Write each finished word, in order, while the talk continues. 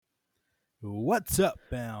What's up,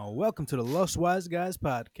 and welcome to the Lost Wise Guys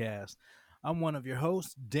podcast. I'm one of your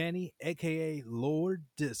hosts, Danny, aka Lord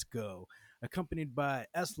Disco, accompanied by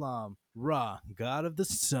Eslam, Ra, God of the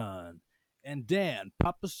Sun, and Dan,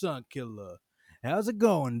 Papa Sun Killer. How's it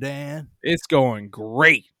going, Dan? It's going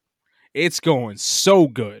great. It's going so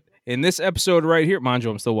good. In this episode right here, mind you,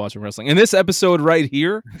 I'm still watching wrestling. In this episode right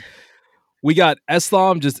here, we got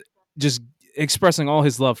Islam just expressing all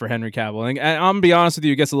his love for Henry Cavill. And I'm gonna be honest with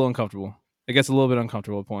you, it gets a little uncomfortable. It gets a little bit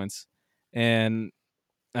uncomfortable at points. And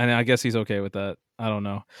I guess he's okay with that. I don't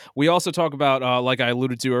know. We also talk about, like I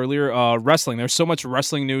alluded to earlier, wrestling. There's so much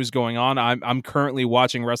wrestling news going on. I'm currently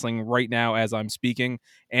watching wrestling right now as I'm speaking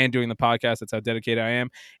and doing the podcast. That's how dedicated I am.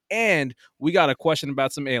 And we got a question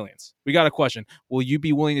about some aliens. We got a question. Will you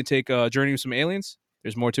be willing to take a journey with some aliens?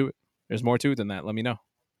 There's more to it. There's more to it than that. Let me know.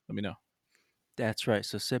 Let me know. That's right.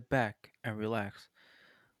 So sit back and relax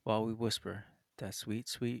while we whisper that sweet,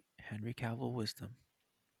 sweet Henry Cavill wisdom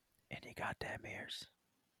in your goddamn ears.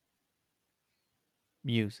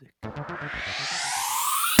 Music.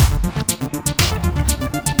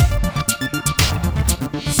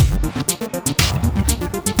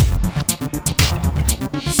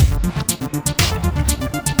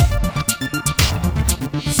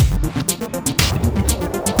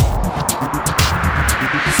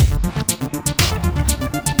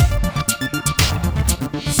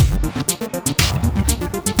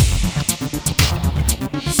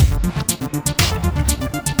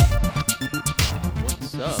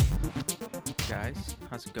 What's up, guys?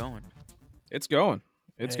 How's it going? It's going.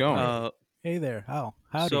 It's Hey, going. Hey there.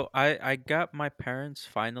 Howdy. So I got my parents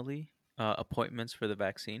finally appointments for the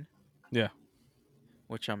vaccine. Yeah.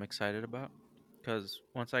 Which I'm excited about because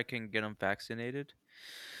once I can get them vaccinated,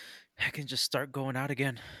 I can just start going out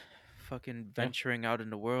again, fucking venturing out in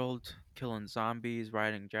the world, killing zombies,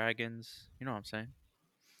 riding dragons. You know what I'm saying?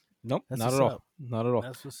 Nope. That's Not what's at all. up. Not at all.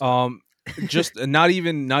 That's what's up. Just not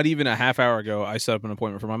even a half hour ago, I set up an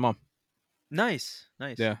appointment for my mom. Nice.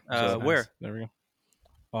 Yeah. So Where? there we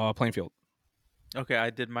go. Plainfield. Okay,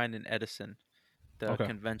 I did mine in Edison, the Okay.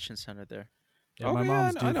 convention center there. Yeah, my Okay,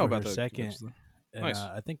 mom's I due know for about her that. second, and Nice.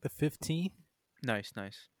 I think the 15th. Nice.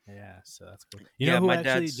 Yeah, so that's cool. You Yeah, know who my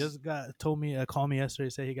actually dad's- just called me yesterday,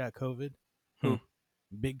 said he got COVID? Who?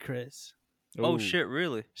 Big Chris. Oh Ooh. shit,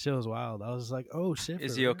 really? Shit was wild. I was like, oh shit.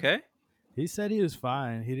 Is for he real? okay? He said he was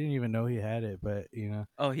fine. He didn't even know he had it, but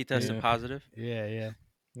Oh, he tested Yeah. positive. yeah.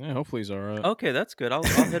 Yeah, hopefully he's all right. Okay, that's good. I'll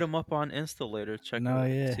hit him up on Insta later. Check No, out,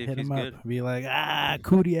 yeah, see if hit he's him good. up. Be like,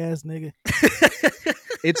 cootie ass nigga.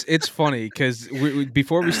 It's funny because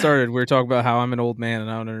before we started, we were talking about how I'm an old man and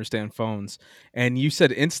I don't understand phones, and you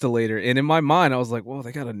said Installator, and in my mind, I was like, "Whoa,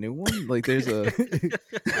 they got a new one! Like, there's a."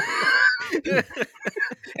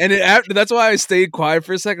 And that's why I stayed quiet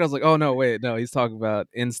for a second. I was like, "Oh no, wait, no, he's talking about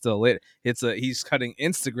Installator. He's cutting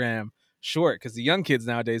Instagram short because the young kids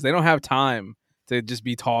nowadays they don't have time to just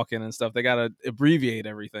be talking and stuff. They gotta abbreviate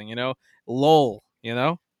everything, LOL, You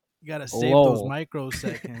gotta save those Lol.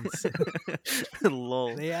 microseconds.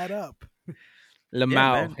 Lol. They add up.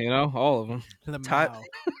 Lamau, man. all of them. To the Ti- mouth.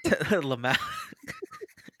 Lamau.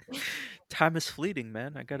 Time is fleeting,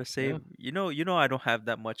 man. I gotta save. Yeah. You know, I don't have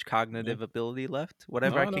that much cognitive ability left.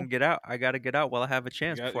 Whatever No, I I know. can get out, I gotta get out while I have a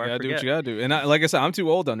chance You before I gotta do what forget. you gotta do. And like I said, I'm too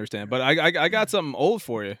old to understand, but I got something old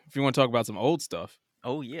for you if you want to talk about some old stuff.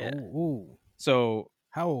 Oh yeah. Ooh. So,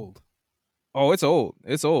 How old? it's old.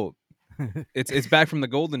 It's old. It's back from the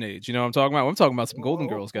golden age. You know what I'm talking about? I'm talking about some Golden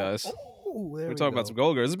Girls, guys. We're We're talking about some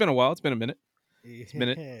Golden Girls. It's been a while. It's been a minute.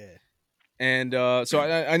 minute. And so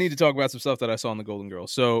I need to talk about some stuff that I saw in the Golden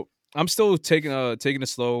Girls. So I'm still taking it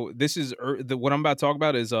slow. This is what I'm about to talk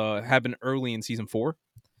about is happened early in season 4,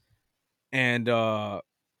 and I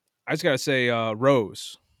just gotta say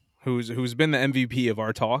Rose, who's been the MVP of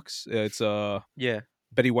our talks. It's Yeah.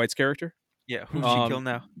 Betty White's character. Yeah. Who's she kill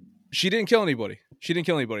now? She didn't kill anybody.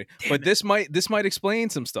 But this might explain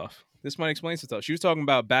some stuff. She was talking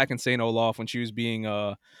about back in St. Olaf when she was being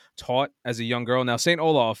taught as a young girl. Now, St.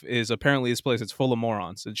 Olaf is apparently this place that's full of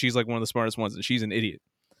morons, and she's like one of the smartest ones, and she's an idiot.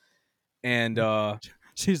 And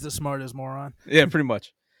She's the smartest moron. yeah, pretty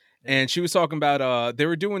much. And she was talking about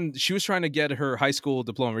she was trying to get her high school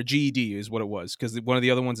diploma, or GED is what it was, because one of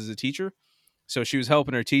the other ones is a teacher. So she was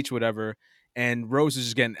helping her teach whatever, and Rose is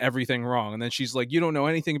just getting everything wrong. And then she's like, "You don't know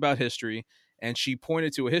anything about history." And she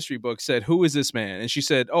pointed to a history book, said, "Who is this man?" And she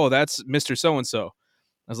said, "Oh, that's Mr. So-and-so."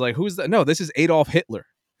 I was like, "Who's that?" "No, this is Adolf Hitler."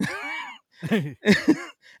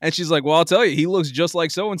 And she's like, "Well, I'll tell you, he looks just like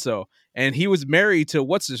so-and-so. And he was married to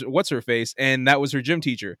what's her face, and that was her gym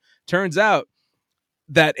teacher. Turns out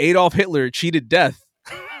that Adolf Hitler cheated death.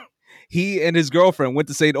 He and his girlfriend went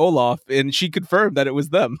to St. Olaf, and she confirmed that it was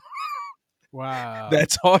them." Wow. that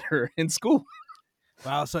taught her in school.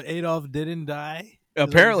 Wow. So Adolf didn't die? Is that what you're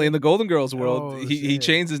Apparently, in saying? the Golden Girls world, Oh, he shit.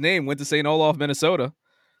 changed his name, went to St. Olaf, Minnesota.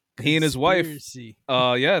 He and his wife, Conspiracy.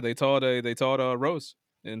 yeah, they taught Rose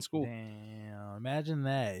in school. Damn. Imagine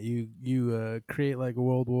that. You create like a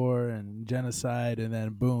world war and genocide, and then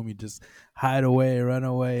boom, you just hide away, run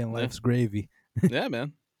away, and Yeah. life's gravy. Yeah,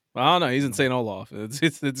 man. I don't know. He's in St. Olaf.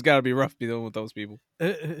 It's got to be rough dealing with those people.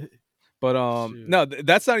 But Shoot. no,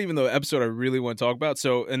 that's not even the episode I really want to talk about.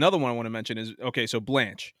 So another one I want to mention is okay. So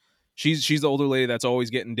Blanche, she's the older lady that's always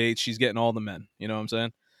getting dates. She's getting all the men. You know what I'm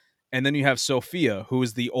saying? And then you have Sophia, who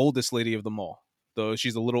is the oldest lady of them all. Though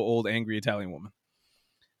she's a little old, angry Italian woman.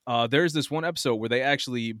 There's this one episode where they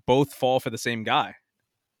actually both fall for the same guy,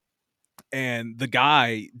 and the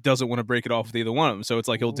guy doesn't want to break it off with either one of them. So it's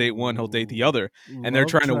like he'll date one, he'll date the other, and they're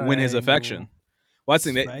Love trying to win his triangle. affection. Well, that's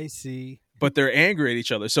the thing. Spicy. But they're angry at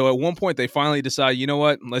each other. So at one point, they finally decide, you know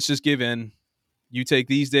what? Let's just give in. You take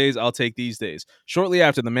these days, I'll take these days. Shortly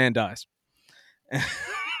after, the man dies.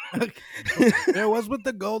 There was with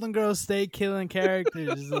the Golden Girls stay killing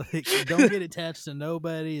characters. Like, don't get attached to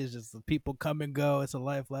nobody. It's just the people come and go. It's a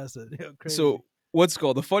life lesson. Crazy. So what's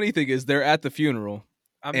called the funny thing is they're at the funeral.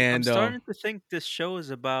 I'm And, starting to think this show is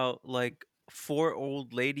about like 4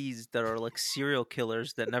 old ladies that are like serial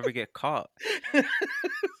killers that never get caught.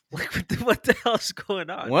 Like what the hell's going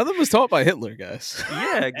on? One of them was taught by Hitler, guys.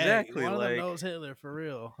 Yeah, Hey, exactly. one of them Like knows Hitler for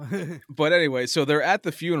real. But anyway, so they're at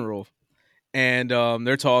the funeral, and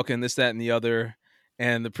they're talking this, that, and the other,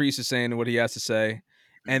 and the priest is saying what he has to say,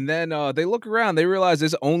 and then they look around, they realize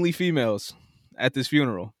there's only females at this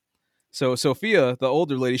funeral. So Sophia, the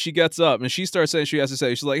older lady, she gets up and she starts saying she has to say.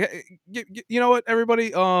 She's like, "Hey, you know what,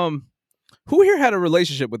 everybody? Who here had a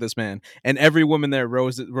relationship with this man?" And every woman there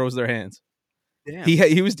rose their hands. damn.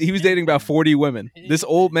 He was dating about 40 women. This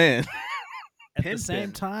old man. At the same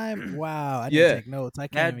Pimpin'. time, wow, I Yeah. didn't take notes. I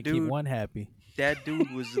That can't even keep dude- one happy. That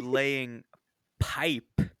dude was laying pipe.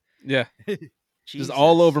 Yeah, Jesus. just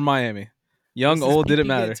all over Miami. Young, Does his old, didn't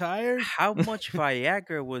pee-pee get matter. Tired? How much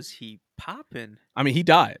Viagra was he popping? I mean, he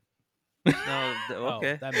died. No, Oh,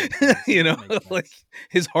 okay. that makes sense. You know, That makes sense. like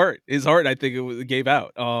his heart. I think it gave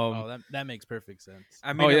out. Oh, that makes perfect sense.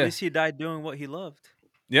 I mean, yeah. at least he died doing what he loved.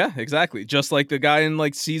 Yeah, exactly. Just like the guy in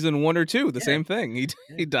like season 1 or 2, the Yeah. same thing. He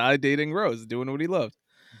Yeah. died dating Rose, doing what he loved.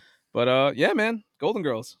 But yeah, man, Golden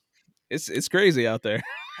Girls, it's crazy out there.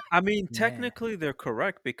 I mean, Man. technically they're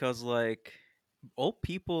correct because like old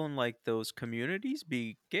people in like those communities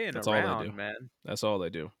be getting That's all they do. around, man. That's all they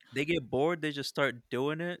do. They get bored, they just start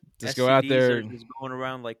doing it. Just go out STDs there are and- just going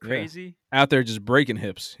around like Yeah. crazy. Out there just breaking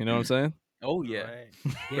hips. You know what I'm saying? Oh yeah, Right.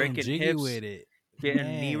 Getting Breaking jiggy hips, with it.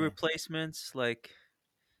 getting knee Man. replacements, like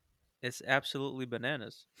it's absolutely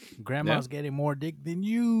bananas. Grandma's getting more dick than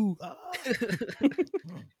you. Ah.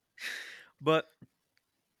 But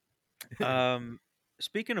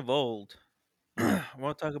speaking of old, I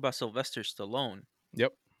want to talk about Sylvester Stallone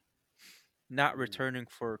Yep. not returning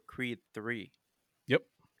for Creed 3. Yep.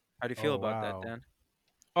 How do you feel Oh, about wow. that, Dan?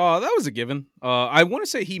 Oh, that was a given. I want to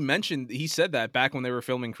say he said that back when they were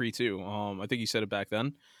filming Creed 2. I think he said it back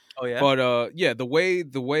then. Oh yeah. But yeah, the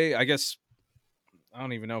way I guess I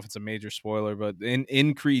don't even know if it's a major spoiler, but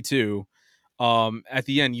in Creed 2, at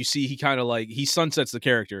the end you see he kind of like he sunsets the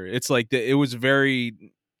character. It's like it was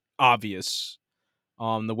very obvious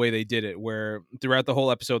the way they did it, where throughout the whole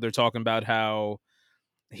episode they're talking about how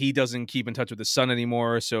he doesn't keep in touch with his son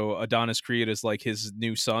anymore, so Adonis Creed is like his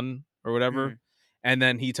new son or whatever. Mhm. And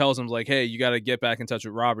then he tells him like, hey, you got to get back in touch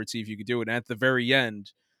with Robert, see if you could do it. And at the very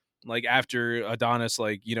end, like after Adonis,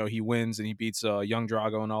 like, you know, he wins and he beats young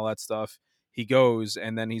Drago and all that stuff, he goes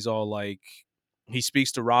and then he's all like, he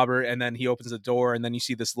speaks to Robert and then he opens the door and then you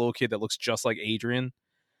see this little kid that looks just like Adrian.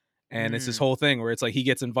 And it's this whole thing where it's like he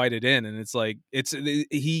gets invited in and it's like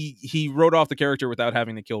he wrote off the character without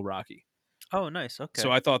having to kill Rocky. Oh, nice. Okay.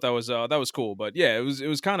 So I thought that was cool. But yeah, it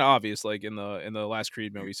was kind of obvious like in the last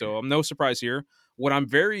Creed movie. So I'm no surprise here. What I'm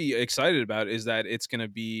very excited about is that it's going to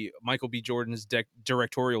be Michael B. Jordan's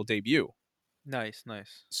directorial debut. nice.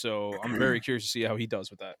 So I'm very curious to see how he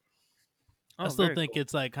does with that. Oh, I still very think cool.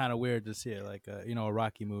 it's like kind of weird to see it like a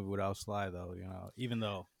Rocky movie without Sly though. Even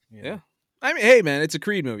though Yeah. I mean, hey man, it's a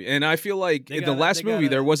Creed movie, and I feel like They in the gotta- last they movie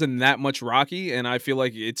there gotta- wasn't that much Rocky, and I feel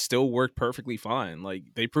like it still worked perfectly fine. Like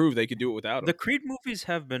they proved they could do it without him. The Creed movies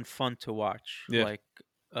have been fun to watch. Yeah. Like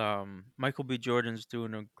Michael B. Jordan's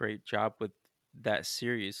doing a great job with that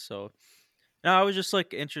series. So no, I was just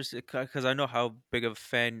like interested because I know how big of a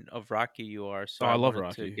fan of Rocky you are. So Oh, I love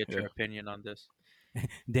wanted to Rocky, get yeah. your opinion on this.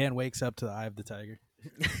 Dan wakes up to the Eye of the Tiger.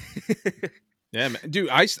 Yeah, man. Dude,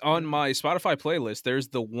 on my Spotify playlist, there's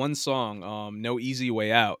the one song, "No Easy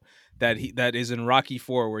Way Out," that is in Rocky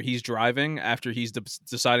 4, where he's driving after he's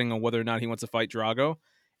deciding on whether or not he wants to fight Drago.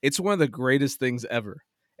 It's one of the greatest things ever.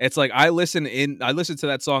 It's like I listen to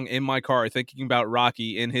that song in my car, thinking about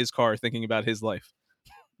Rocky, in his car, thinking about his life.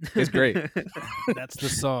 It's great. That's the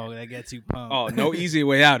song that gets you pumped. Oh, "No Easy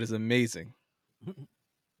Way Out" is amazing.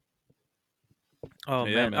 Oh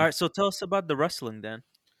Yeah, man. man. All right, so tell us about the wrestling then.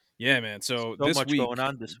 Yeah, man. So So much going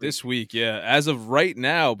on this week. this week, yeah. As of right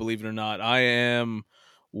now, believe it or not, I am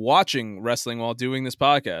watching wrestling while doing this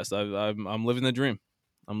podcast. I'm living the dream.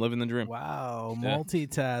 I'm living the dream. Wow, Yeah.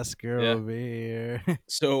 multitasker Yeah. over here.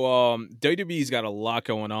 So WWE's got a lot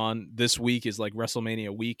going on. This week is like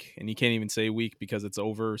WrestleMania week, and you can't even say week because it's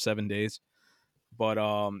over 7 days. But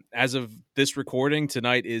as of this recording,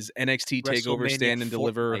 tonight is NXT Takeover WrestleMania Stand and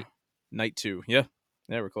Deliver Fortnite. Night 2. Yeah,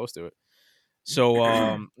 we're close to it.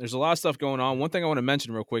 So there's a lot of stuff going on. One thing I want to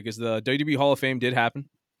mention real quick is the WWE Hall of Fame did happen.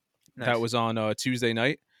 Nice. That was on Tuesday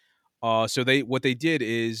night. So what they did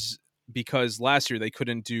is, because last year they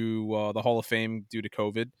couldn't do the Hall of Fame due to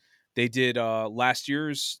COVID, they did last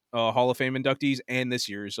year's Hall of Fame inductees and this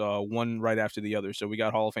year's, one right after the other. So we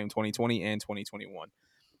got Hall of Fame 2020 and 2021.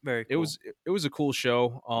 Very cool. It was a cool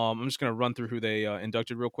show. I'm just gonna run through who they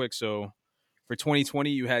inducted real quick. So for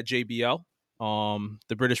 2020, you had JBL,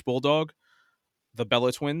 the British Bulldog, the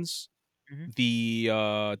Bella Twins, Mhm. the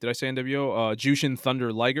did I say NWO? Jushin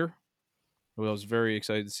Thunder Liger, who I was very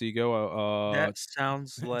excited to see go. That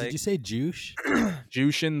sounds Did like you say Juice?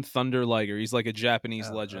 Jushin Thunder Liger. He's like a Japanese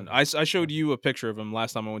Oh, legend. okay. I showed you a picture of him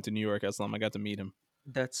last time I went to New York, Islam. I got to meet him.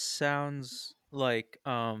 that sounds like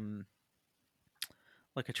a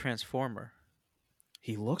transformer.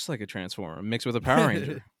 He looks like a Transformer mixed with a Power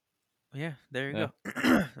Ranger. Yeah, there you Yeah. go.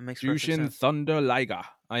 That makes perfect Jushin sense. Thunder Liger.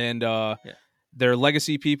 And Yeah. their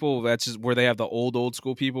legacy people, that's just where they have the old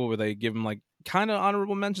school people where they give them like kind of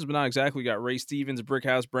honorable mentions, but not exactly. We got Ray Stevens,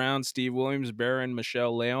 Brickhouse Brown, Steve Williams, Baron,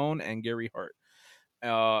 Michelle Leone, and Gary Hart.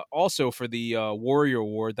 Also for the Warrior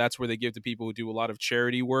Award, that's where they give to people who do a lot of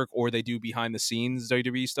charity work or they do behind the scenes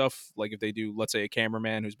WWE stuff. Like if they do, let's say, a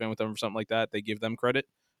cameraman who's been with them or something like that, they give them credit,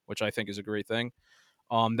 which I think is a great thing.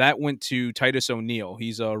 That went to Titus O'Neil.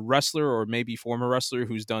 He's a wrestler or maybe former wrestler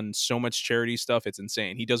who's done so much charity stuff. It's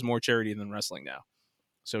insane. He does more charity than wrestling now.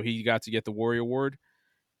 So he got to get the Warrior Award.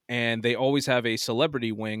 And they always have a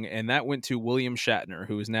celebrity wing, and that went to William Shatner,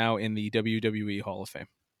 who is now in the WWE Hall of Fame.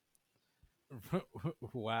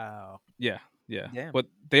 Wow. Yeah. Damn. But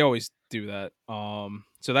they always do that.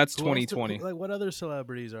 So that's Who else 2020. like, what other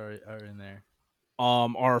celebrities are in there?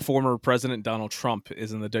 Our former president Donald Trump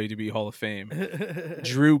is in the WWE Hall of Fame.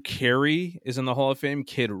 Drew Carey is in the Hall of Fame.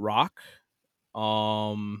 Kid Rock,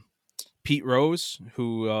 Pete Rose,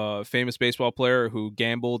 who famous baseball player who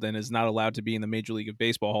gambled and is not allowed to be in the Major League of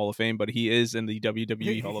Baseball Hall of Fame, but he is in the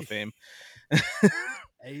WWE Hall of Fame.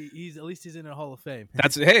 He's at least he's in a Hall of Fame.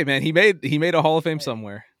 That's hey man, he made a Hall of Fame Hey,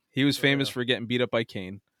 somewhere. He was for famous real. for getting beat up by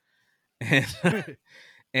Kane.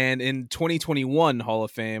 And in 2021 Hall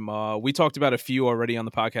of Fame, we talked about a few already on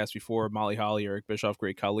the podcast before: Molly Holly, Eric Bischoff,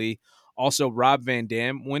 Great Khali. Also, Rob Van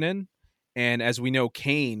Dam went in, and as we know,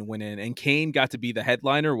 Kane went in, and Kane got to be the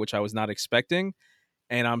headliner, which I was not expecting.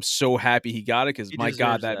 And I'm so happy he got it because He my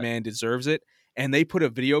God, deserves that that. man deserves it. And they put a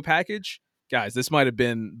video package. Guys, this might have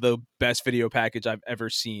been the best video package I've ever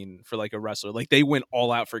seen for like a wrestler. Like they went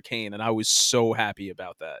all out for Kane, and I was so happy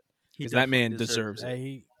about that He because that definitely man deserves it.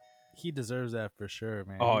 Hey, he deserves that for sure,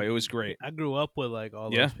 man. Oh, it was great. I grew up with like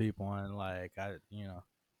all Yeah. those people, and like that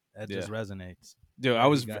just resonates. Dude,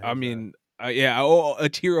 Glad he got his, a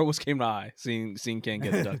tear almost came to eye seeing Kane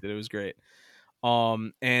get inducted. It was great.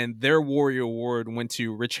 And their Warrior Award went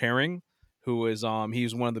to Rich Herring, who was he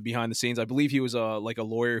was one of the behind the scenes. I believe he was like a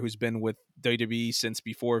lawyer who's been with WWE since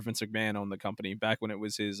before Vince McMahon owned the company, back when it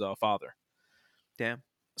was his father. Damn.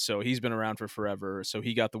 So he's been around for forever. So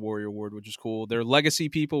he got the Warrior Award, which is cool. Their legacy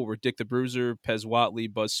people were Dick the Bruiser, Pez Watley,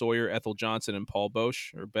 Buzz Sawyer, Ethel Johnson, and Paul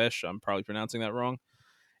Boesch, or Besh. I'm probably pronouncing that wrong.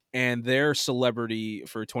 And their celebrity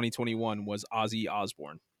for 2021 was Ozzy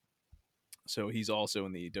Osbourne. So he's also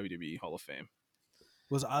in the WWE Hall of Fame.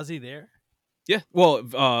 Was Ozzy there? Yeah,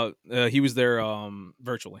 well, he was there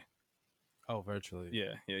virtually. Oh, virtually.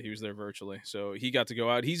 Yeah, he was there virtually. So he got to go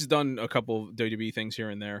out. He's done a couple of WWE things here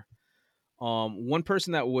and there. One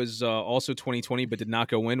person that was also 2020 but did not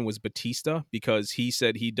go in was Batista, because he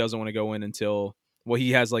said he doesn't want to go in until, well,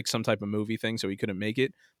 he has like some type of movie thing, so he couldn't make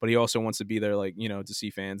it, but he also wants to be there, like, to see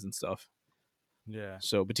fans and stuff. Yeah.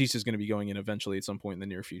 So Batista's going to be going in eventually at some point in the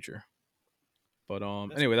near future. But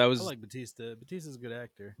That's anyway, cool. that was I like Batista. Batista's a good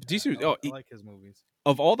actor. Batista. I like his movies.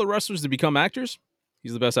 Of all the wrestlers to become actors,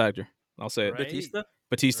 he's the best actor. I'll say it. Right? Batista.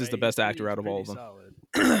 Batista's the Right, best he's actor out of all of pretty them.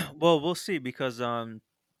 solid. Well, we'll see because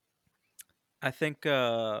I think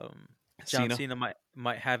John Cena. Cena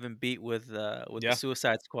might have him beat with the Yeah.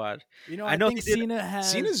 Suicide Squad. You know, I I know think he did. Cena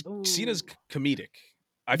has Cena's ooh. comedic.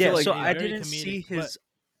 I Yeah, feel like so he's I very didn't see comedic,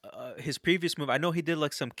 his previous movie. I know he did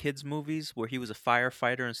like some kids movies where he was a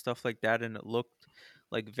firefighter and stuff like that, and it looked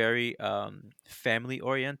like very family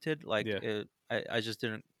oriented. Like Yeah. I just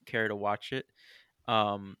didn't care to watch it.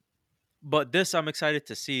 Um, but this I'm excited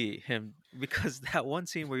to see him because that one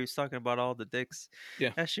scene where he was talking about all the dicks,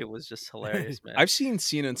 Yeah. that shit was just hilarious, man. I've seen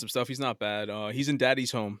Cena in some stuff. He's not bad. He's in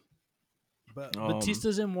Daddy's Home. But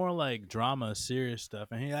Batista's in more like drama, serious stuff,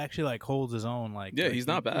 and he actually like holds his own. Like, Yeah, like, he's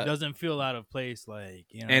not He bad. doesn't feel out of place. Like,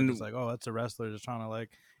 you know, And- just like, oh, that's a wrestler just trying to like,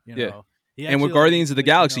 you Yeah. know. He And with actually, like, Guardians of the lets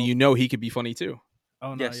Galaxy, know- you know he could be funny too.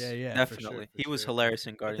 Oh no, Yes, yeah, definitely. For He was sure. hilarious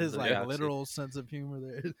in With Guardians his of the like Galaxy. literal sense of humor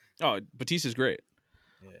there. Oh, Batista's great.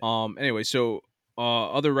 Yeah. Anyway, so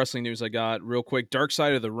other wrestling news I got real quick. Dark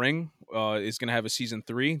Side of the Ring is going to have a season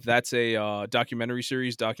 3. That's a documentary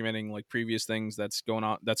series documenting like previous things that's gone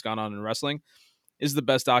on in wrestling. Is the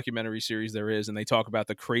best documentary series there is, and they talk about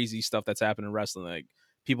the crazy stuff that's happened in wrestling, like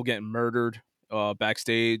people getting murdered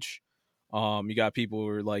backstage. You got people who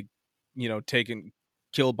are like, you know,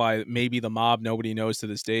 killed by maybe the mob. Nobody knows to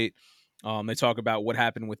this date. They talk about what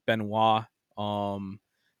happened with Benoit.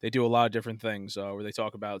 They do a lot of different things where they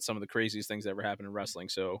talk about some of the craziest things that ever happened in wrestling.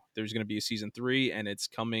 So there's going to be a season 3, and it's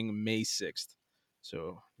coming May 6th.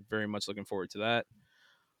 So very much looking forward to that.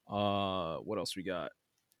 What else we got?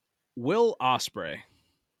 Will Ospreay.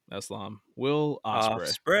 Islam. Will Ospreay.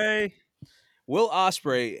 Spray. Will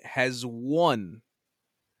Ospreay has won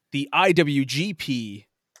the IWGP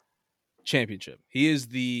Championship. He is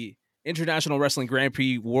the International Wrestling Grand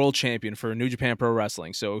Prix World Champion for New Japan Pro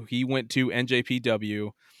Wrestling. So he went to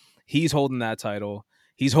NJPW. He's holding that title.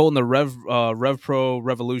 He's holding the Rev Pro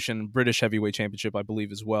Revolution British Heavyweight Championship, I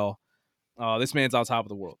believe, as well. This man's on top of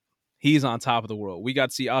the world. He's on top of the world. We got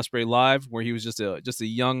to see Ospreay live, where he was just a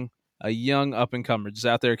young up and comer, just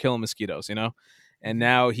out there killing mosquitoes, you know. And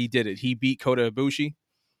now he did it. He beat Kota Ibushi.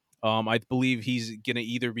 I believe he's gonna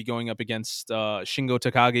either be going up against Shingo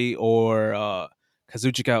Takagi or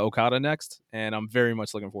Kazuchika Okada next, and I'm very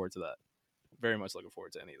much looking forward to that. Very much looking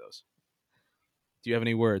forward to any of those. Do you have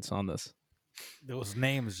any words on this? Those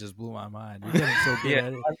names just blew my mind. You're getting so good Yeah,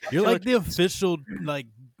 at it. I You're feel like like the official like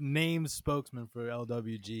name spokesman for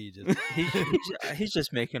LWG. Just he's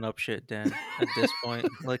just making up shit, Dan. At this point,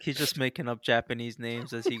 like he's just making up Japanese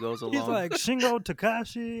names as he goes along. he's like Shingo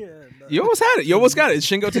Takashi. And, You almost had it. You almost got it. It's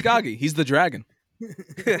Shingo Takagi. He's the dragon.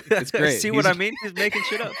 It's great. See what I mean? He's making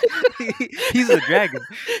shit up. He's a dragon.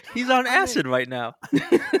 He's on acid right now.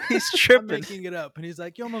 He's I'm tripping. making it up, and he's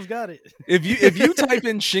like, "You almost got it." If you type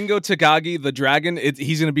in Shingo Takagi the dragon,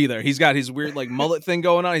 he's gonna be there. He's got his weird like mullet thing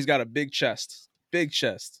going on. He's got a big chest.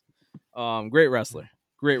 Great wrestler.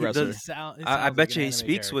 Great He wrestler. does sound- it I sounds bet like you an he anime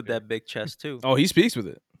speaks with character. that big chest too. Oh, he speaks with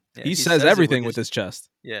it. Yeah, he says says it everything with his chest.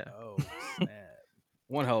 Yeah. Oh snap!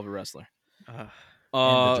 One hell of a wrestler. Uh,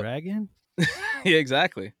 And the dragon. Yeah,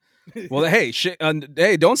 exactly. Well, hey,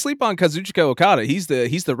 don't sleep on Kazuchika Okada. He's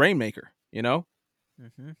the rainmaker. You know.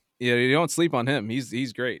 mhm. Yeah, you don't sleep on him.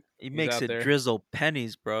 He's great. He He's makes out it there. drizzle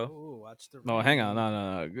pennies, bro. Oh, watch the. No, hang on,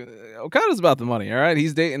 no. Okada's about the money. All right,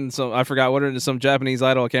 he's dating I forgot some Japanese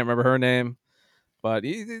idol. I can't remember her name, but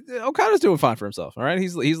Okada's doing fine for himself. All right,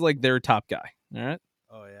 he's like their top guy. All right,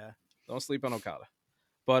 Oh yeah. don't sleep on Okada.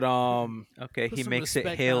 But Okay, Put he some makes it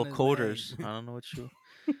respect hail on his quarters. name. I don't know what you.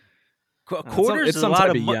 it's Quarters it's is some a lot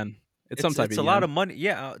type of money. yen. It's some type It's of a lot yen. of money.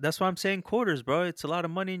 Yeah, that's why I'm saying quarters, bro. It's a lot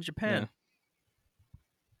of money in Japan.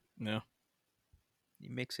 Yeah. He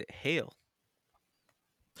makes it hail.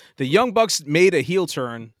 The Young Bucks made a heel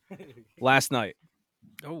turn last night.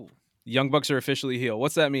 Oh, The Young Bucks are officially heel.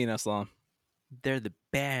 What's that mean, Islam? they're the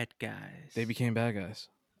bad guys. They became bad guys.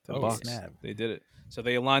 The Oh, Bucks. snap. They did it. So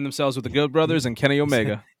they aligned themselves with the Good Brothers and Kenny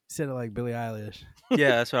Omega. Said it like Billie Eilish.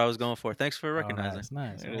 Yeah, that's what I was going for. Thanks for Oh, recognizing.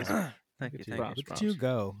 nice. It is. Thank you. Look at Thank you. you. Look at you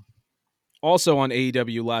go. Also on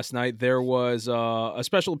AEW last night, there was a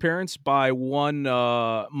special appearance by one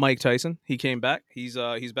Mike Tyson. He came back. He's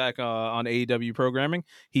back on AEW programming.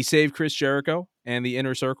 He saved Chris Jericho and the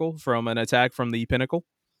Inner Circle from an attack from the Pinnacle.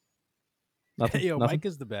 Nothing. Yo, Nothing? Mike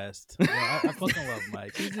is the best. Yo, I fucking love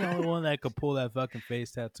Mike. He's the only one that could pull that fucking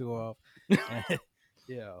face tattoo off.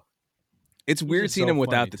 Yo, It's weird just seeing so him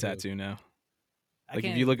without funny, the too. tattoo now. I Like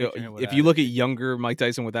can't if you even look at picture him if without you look it. at younger Mike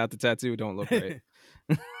Tyson without the tattoo, it don't look right.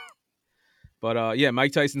 But yeah,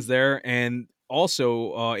 Mike Tyson's there, and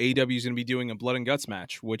also AEW is going to be doing a blood and guts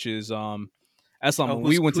match, which is Islam. When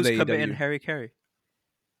we went to the committing AEW, Harry Carey?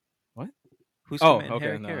 What? Oh, Husum and okay.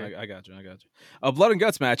 Harry No, Carey. I got you. I got you. A blood and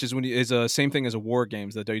guts match is is a same thing as a war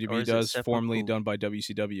games that Or WWE is it does, formerly seppuku? done by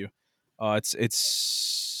WCW.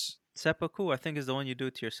 It's Seppuku, I think, is the one you do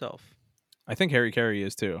to yourself. I think Harry Carey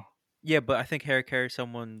is too. Yeah, but I think Harry Carey,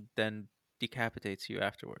 someone then decapitates you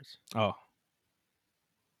afterwards. Oh,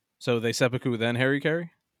 so they seppuku then Harry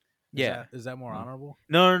Carey? Yeah. Is that more Oh. honorable?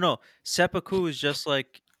 No. Seppuku is just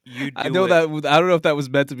like you do I know it. that. I don't know if that was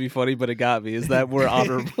meant to be funny, but it got me. Is that more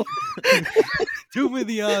honorable? Do me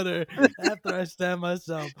the honor after I stab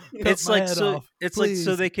myself. Cut It's my like head so. off, It's like so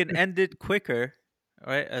please. they can end it quicker,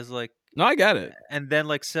 right? As like, No, I got it. and then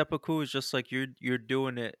like seppuku is just like you're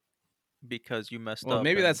doing it because you messed Well, up.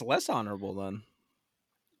 maybe and- that's less honorable then,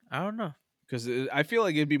 I don't know. because I feel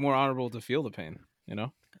like it'd be more honorable to feel the pain. You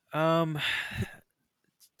know.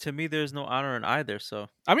 To me, there's no honor in either. So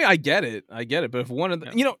I mean, I get it. But if one of the,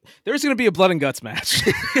 there's going to be a blood and guts match.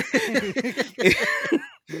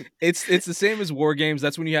 It's the same as war games.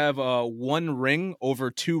 That's when you have one ring over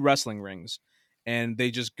two wrestling rings, and they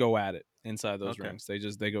just go at it inside those Okay. rings.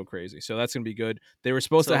 They go crazy. So that's gonna be good. They were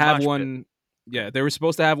supposed So to have mosh pit. one. Yeah, they were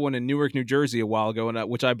supposed to have one in Newark, New Jersey, a while ago, and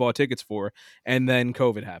which I bought tickets for, and then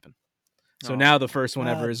COVID happened. So now the first one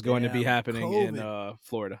ever is going to be Goddamn happening in COVID.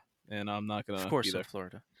 Florida, and I'm not gonna Of course, be there. in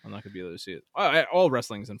Florida. I'm not gonna be able to see it. All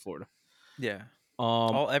wrestling's in Florida. Yeah,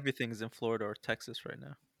 everything's in Florida or Texas right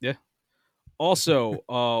now. Also,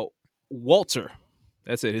 Walter.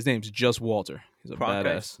 That's it. His name's just Walter. He's a Cronkite?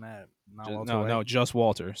 badass. Not Ju- Walter no, White. no, just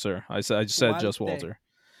Walter, sir. I just said Why just the day? Walter.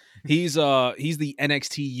 He's the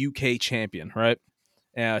NXT UK champion, right?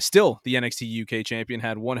 Still the NXT UK champion.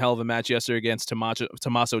 Had one hell of a match yesterday against Tommaso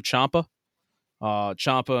Ciampa.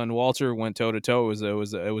 Ciampa and Walter went toe to toe.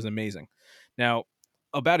 It was amazing. Now,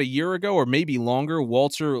 about a year ago or maybe longer,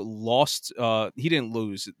 Walter lost. He didn't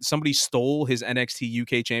lose. Somebody stole his NXT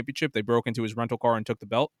UK championship. They broke into his rental car and took the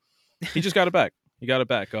belt. He just got it back. He got it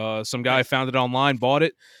back. Some guy found it online, bought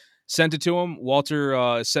it, sent it to him.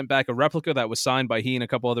 Walter sent back a replica that was signed by he and a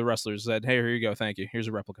couple other wrestlers. Said, "Hey, here you go. Thank you. Here's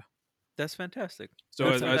a replica." That's fantastic. So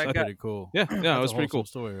That's I- that That's guy- pretty cool. Yeah, That's it a was pretty cool. wholesome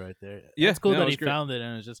story right there. Yeah, It's cool no, it that was he great. found it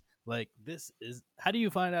and it's just like this is. How do you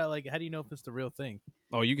find out? Like, how do you know if it's the real thing?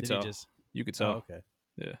 Oh, you could Did he tell. just? You could Oh, tell.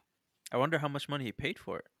 okay. I wonder how much money he paid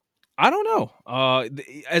for it. I don't know.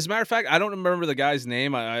 As a matter of fact, I don't remember the guy's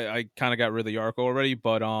name. I kind of got rid of the article already,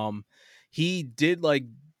 but he did like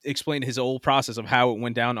explain his whole process of how it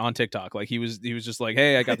went down on TikTok. Like he was just like,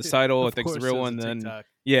 "Hey, I got this title. I Of think it's the course real it was one." a Then TikTok.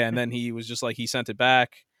 yeah, and then he was just like he sent it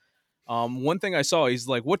back. One thing I saw, he's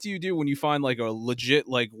like, "What do you do when you find like a legit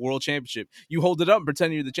like world championship? You hold it up and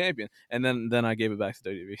pretend you're the champion." And then I gave it back to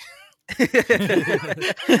WWE.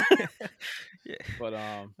 Yeah. But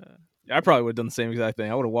I probably would have done the same exact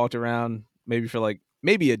thing. I would have walked around maybe for like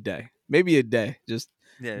maybe a day. Just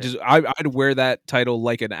Yeah. I'd wear that title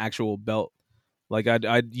like an actual belt. Like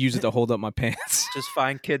I'd use it to hold up my pants. Just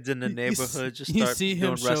find kids in the You neighborhood. Just you start see him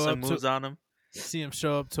doing show wrestling up to- moves on them. See him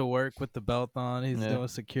show up to work with the belt on. He's Yeah. doing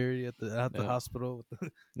security at the Yeah. hospital.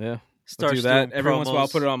 Yeah, Start do that doing every once in a while. I'll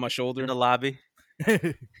promos put it on my shoulder. in the lobby.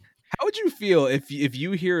 How would you feel if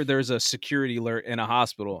you hear there's a security alert in a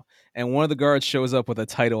hospital and one of the guards shows up with a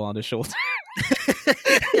title on his shoulder?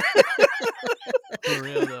 For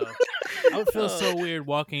real though, I would feel so weird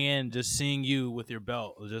walking in, just seeing you with your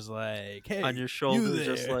belt, just like, hey, On your shoulders,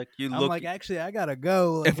 just there. like you I'm look. like, actually, I gotta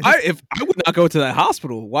go. Like, If I would not go to that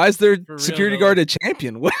hospital, why is there For real, security though. guard a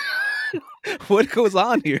champion? What goes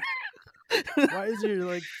on here? why is there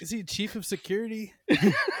like, is he chief of security?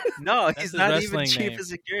 no, That's he's his not even wrestling chief name. of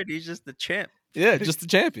security. He's just the champ. Yeah, just the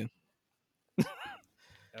champion. Oh,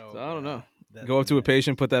 So I don't know. God. That's Go up to a bad.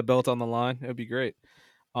 patient, put that belt on the line. It'd be great.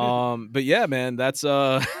 But yeah, man, that's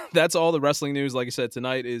that's all the wrestling news. Like I said,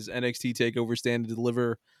 tonight is NXT Takeover Stand to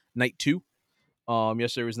Deliver Night 2.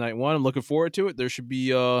 Yesterday was Night 1. I'm looking forward to it. There should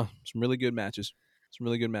be some really good matches. Some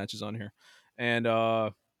really good matches on here. And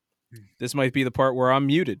this might be the part where I'm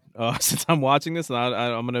muted since I'm watching this, and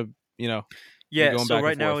I'm gonna, Yeah. going So back and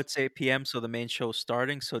right now forth. it's 8 p.m. So the main show's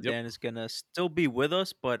starting. So Yep. Dan is gonna still be with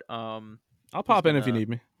us, but I'll pop in if you gonna- need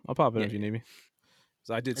me. I'll pop in Yeah, if you need me. 'Cause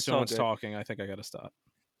I did It's so all much good. talking. I think I gotta stop.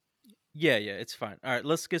 yeah, it's fine. All right,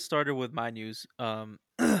 let's get started with my news.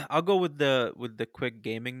 I'll go with the quick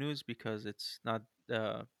gaming news because it's not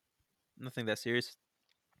nothing that serious.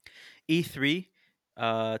 E3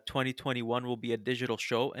 2021 will be a digital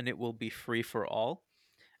show and it will be free for all.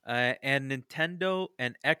 And Nintendo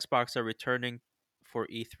and Xbox are returning for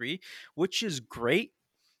E3, which is great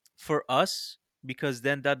for us because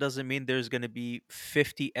then that doesn't mean there's going to be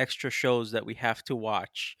 50 extra shows that we have to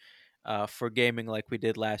watch for gaming like we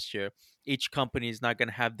did last year. Each company is not going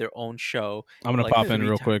to have their own show. I'm gonna Like pop in 3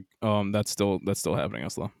 real ti- quick. That's still happening,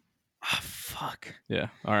 Aslam. Ah, fuck. Fuck. Yeah.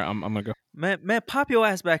 All right. I'm gonna go. Man, pop your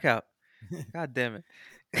ass back out. God damn it.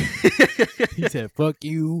 He said, "Fuck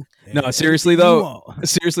you." No, and seriously anything you though. want.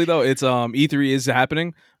 Seriously though, it's E3 is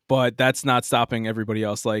happening, but that's not stopping everybody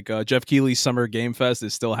else. Like Jeff Keighley's Summer Game Fest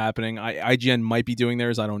is still happening. IGN might be doing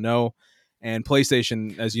theirs. I don't know. And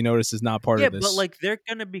PlayStation, as you notice, is not part Yeah, of but this. like they're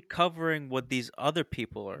gonna be covering what these other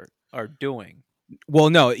people are doing. Well,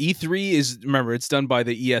 no, E3 is, remember, it's done by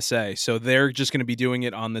the ESA, so they're just going to be doing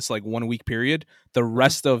it on this like 1 week period. The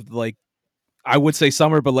rest of like, I would say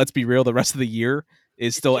summer, but let's be real, the rest of the year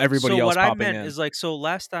is still So everybody else what I popping meant in. is like, so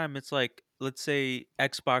last time it's like, let's say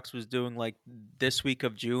Xbox was doing like this week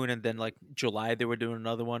of June, and then like July they were doing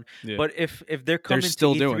another one. Yeah, But if they're they're coming to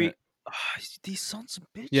still doing E3, it. these sons of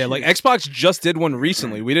bitches. Yeah, like Xbox just did one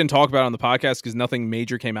recently. We didn't talk about it on the podcast because nothing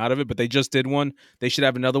major came out of it, but they just did one. They should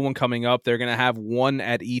have another one coming up. They're going to have one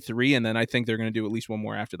at E3, and then I think they're going to do at least one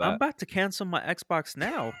more after I'm that. about to cancel my Xbox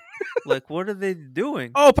now. Like, what are they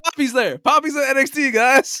doing? Oh, Poppy's there. Poppy's at NXT,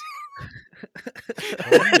 guys.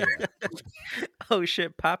 Oh, yeah. Oh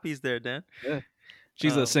shit, Poppy's there, Dan.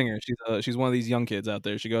 She's a singer. She's one of these young kids out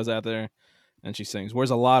there. She goes out there and she sings. Wears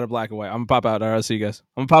a lot of black and white. I'm gonna pop out. All right, I'll see you guys.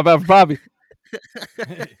 I'm gonna pop out for Poppy.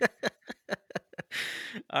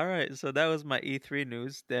 All right, so that was my E3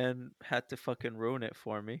 news. Dan had to fucking ruin it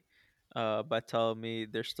for me by telling me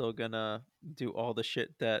they're still gonna do all the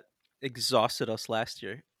shit that exhausted us last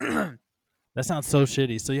year. That sounds so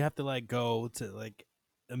shitty. So you have to like go to like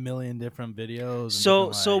a million different videos and So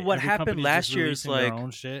different, so like, what every happened company's just last year is releasing their like,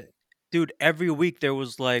 own shit. dude, every week there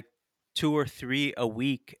was like 2 or 3 a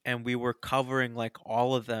week, and we were covering like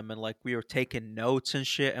all of them, and like we were taking notes and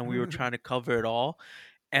shit, and we were trying to cover it all.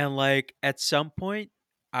 And like at some point,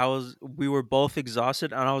 we were both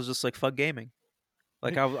exhausted, and I was just like, "Fuck gaming."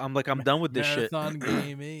 Like I'm like, I'm done with this shit. Marathon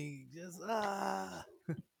gaming, just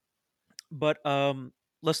But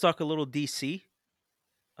let's talk a little DC.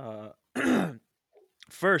 Uh,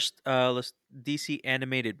 first, let's DC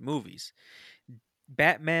animated movies.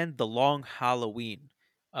 Batman: The Long Halloween,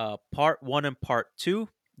 Part 1 and Part 2.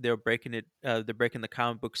 They're breaking it. They're breaking the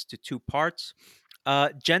comic books to 2 parts.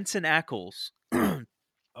 Jensen Ackles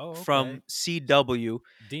Oh, from okay. CW,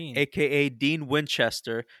 Dean. aka Dean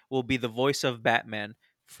Winchester, will be the voice of Batman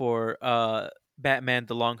for Batman: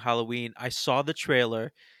 The Long Halloween. I saw the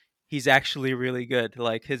trailer. He's actually really good.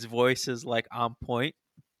 Like his voice is like on point,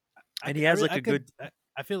 and he has like I a could. good.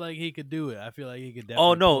 I feel like he could do it. I feel like he could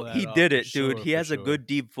Oh definitely no, pull that he off did for it, dude. sure. He For has a sure. good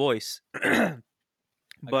deep voice. I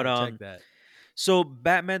But gotta check that. so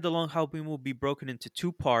Batman: The Long Halloween will be broken into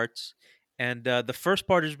 2 parts, and the first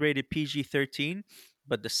part is rated PG-13,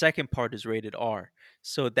 but the second part is rated R.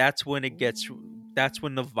 So that's when it gets. That's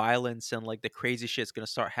when the violence and like the crazy shit's gonna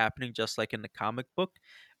start happening, just like in the comic book,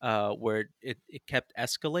 where it kept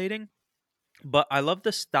escalating. But I love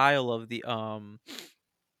the style of the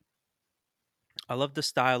I love the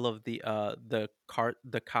style of the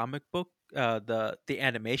comic book, the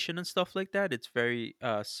animation and stuff like that. It's very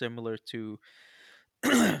similar to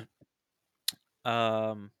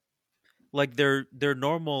um like their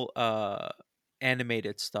normal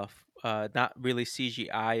animated stuff. Not really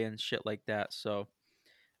CGI and shit like that. So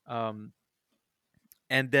um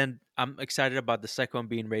and then I'm excited about the second one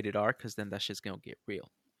being rated R, because then that shit's gonna get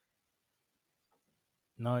real.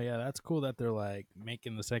 No, yeah, that's cool that they're like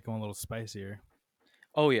making the second one a little spicier.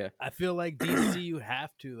 Oh yeah. I feel like DC you have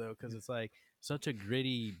to though, because it's like such a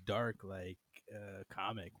gritty, dark like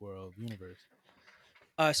comic world universe.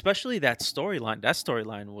 Especially that storyline. That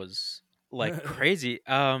storyline was like crazy.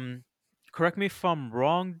 Correct me if I'm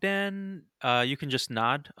wrong, Dan. You can just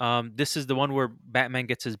nod. This is the one where Batman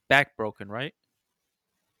gets his back broken, right?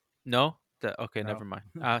 No. Okay, No, never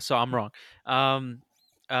mind. So I'm wrong. Um,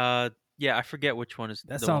 uh, yeah, I forget which one is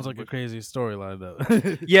that the sounds one. like a Which, crazy storyline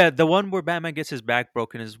though. yeah, the one where Batman gets his back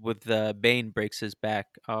broken is with Bane breaks his back.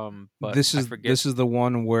 But I forget. This is the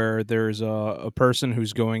one where there's a person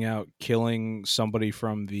who's going out killing somebody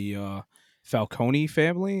from the Falcone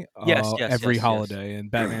family Yes, yes, every yes, yes. holiday,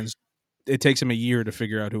 and Batman's. It takes him a year to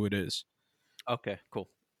figure out who it is. Okay, cool.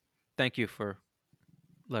 Thank you for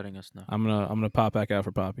letting us know. I'm gonna pop back out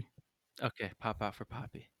for Poppy. Okay, pop out for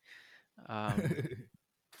Poppy. Um,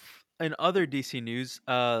 in other DC news,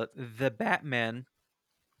 the Batman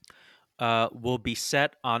will be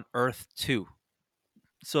set on Earth 2.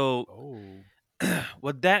 So Oh,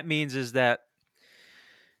 what that means is that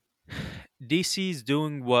DC's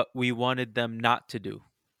doing what we wanted them not to do,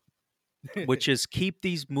 which is keep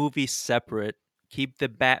these movies separate, keep the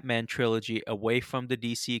Batman trilogy away from the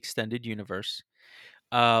DC extended universe.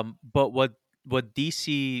 But what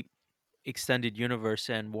DC extended universe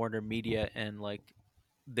and Warner Media and like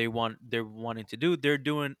they're wanting to do. They're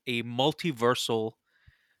doing a multiversal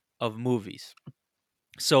of movies.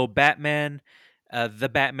 So Batman, the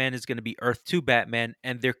Batman is going to be Earth 2 Batman,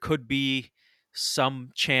 and there could be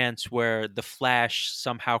some chance where the Flash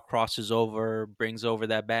somehow crosses over, brings over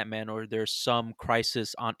that Batman, or there's some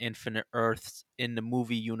crisis on Infinite Earths in the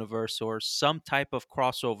movie universe, or some type of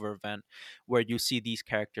crossover event where you see these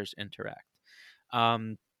characters interact.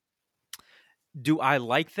 Um, do I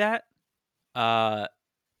like that? Uh,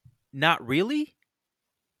 Not really,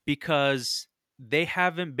 because they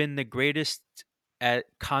haven't been the greatest at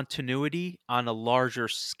continuity on a larger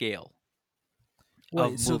scale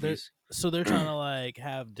of Wait, movies. so they're trying to like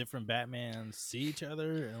have different Batmans see each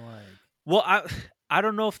other and like Well, I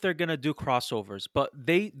don't know if they're gonna do crossovers, but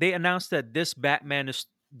they announced that this Batman is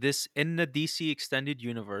this in the DC extended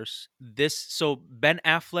universe. This so Ben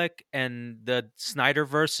Affleck and the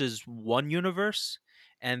Snyderverse is one universe,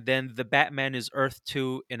 and then the Batman is Earth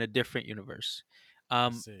 2 in a different universe. I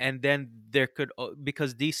see. And then there could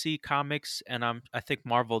because DC Comics and I think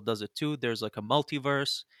Marvel does it too. There's like a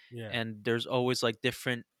multiverse, Yeah, and there's always like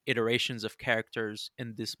different iterations of characters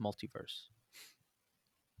in this multiverse.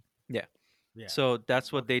 Yeah. yeah. So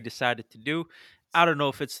that's what they Okay. decided to do. I don't know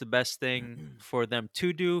if it's the best thing for them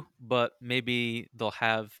to do, but maybe they'll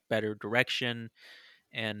have better direction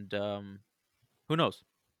and who knows?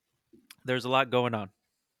 There's a lot going on.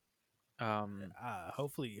 Um,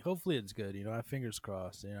 Hopefully it's good. You know, I fingers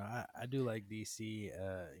crossed. You know, I do like DC.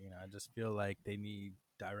 You know, I just feel like they need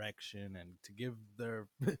direction and to give their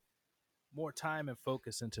more time and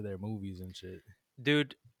focus into their movies and shit.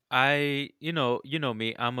 Dude, you know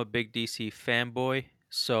me. I'm a big DC fanboy,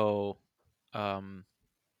 so um,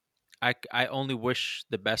 I only wish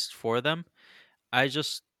the best for them. I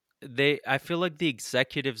just I feel like the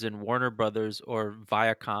executives in Warner Brothers or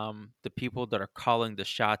Viacom, the people that are calling the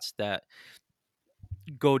shots that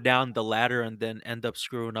go down the ladder and then end up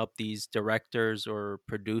screwing up these directors or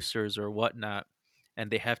producers or whatnot,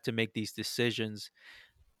 and they have to make these decisions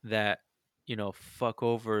that fuck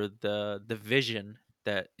over the vision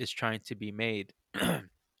that is trying to be made.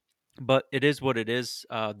 But it is what it is.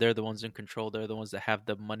 They're the ones in control. They're the ones that have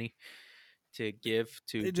the money to give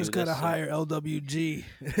to They just do gotta this. So hire LWG.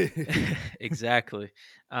 exactly.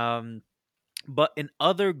 Um, but in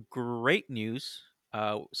other great news,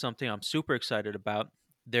 something I'm super excited about,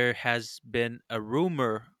 there has been a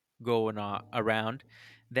rumor going on around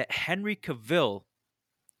that Henry Cavill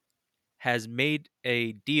has made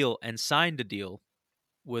a deal and signed a deal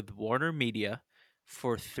with Warner Media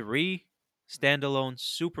for 3 standalone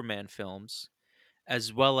Superman films,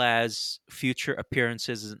 as well as future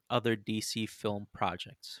appearances in other DC film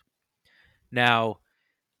projects. Now,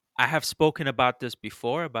 I have spoken about this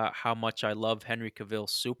before about how much I love Henry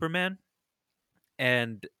Cavill's Superman.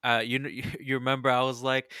 And you remember I was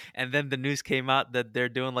like, and then the news came out that they're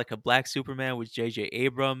doing like a Black Superman with J.J.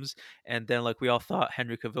 Abrams, and then like we all thought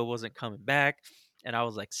Henry Cavill wasn't coming back, and I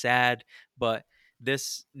was like sad, but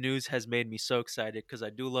this news has made me so excited because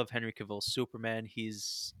I do love Henry Cavill's Superman.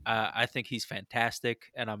 I think he's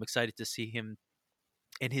fantastic, and I'm excited to see him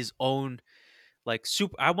in his own like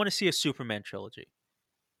super. I want to see a Superman trilogy.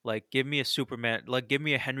 Like, give me a Superman, like give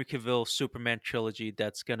me a Henry Cavill Superman trilogy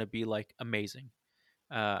that's gonna be like amazing.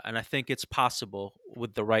 And I think it's possible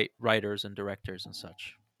with the right writers and directors and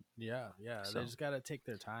such. Yeah, yeah. They So just gotta take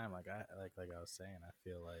their time. Like I was saying, I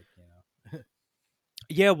feel like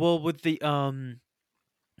yeah, well, with the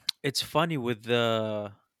it's funny with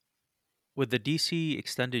the DC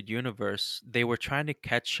extended universe, they were trying to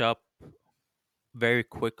catch up very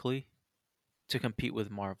quickly to compete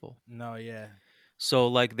with Marvel. no, yeah, So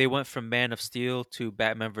like they went from Man of Steel to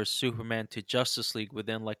Batman vs Superman to Justice League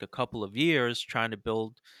within like a couple of years, trying to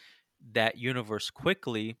build that universe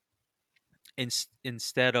quickly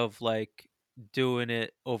instead of like doing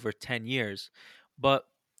it over 10 years. But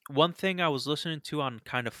one thing I was listening to on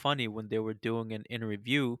Kind of Funny when they were doing an in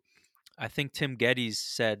review, I think Tim Geddes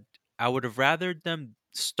said, I would have rather them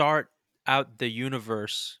start out the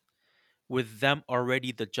universe with them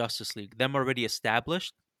already the Justice League, them already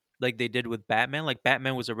established, like they did with Batman. Like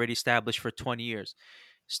Batman was already established for 20 years.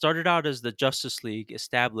 Started out as the Justice League,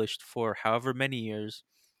 established for however many years,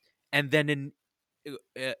 and then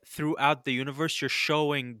throughout the universe you're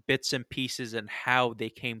showing bits and pieces and how they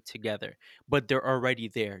came together, but they're already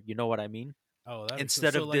there, you know what I mean, oh, that'd be cool. instead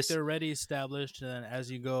So of like this. they're already established, and then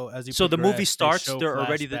as you So the movie progress, they starts, show they're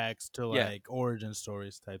already the flashbacks to yeah, like origin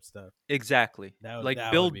stories type stuff. exactly, like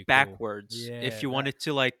That would build be cool. backwards. If Yeah, you that wanted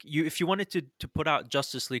to like you if you wanted to put out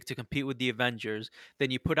Justice League to compete with the Avengers,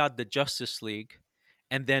 then you put out the Justice League,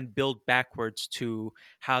 and then build backwards to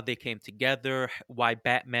how they came together, why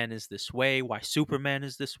Batman is this way, why Superman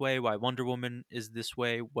is this way, why Wonder Woman is this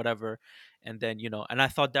way, whatever. And then, and I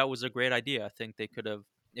thought that was a great idea. I think they could have,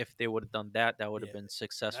 if they would have done that, that would have Yeah, been that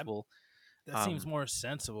successful. that seems more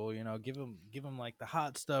sensible. Give them like the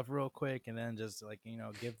hot stuff real quick, and then just like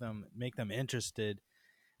make them interested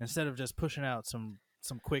instead of just pushing out some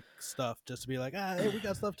quick stuff just to be like, hey, we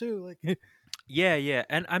got stuff too. Like, Yeah, yeah.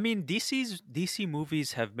 And I mean, DC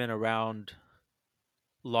movies have been around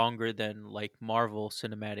longer than like Marvel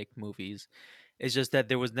cinematic movies. It's just that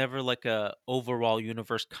there was never like a overall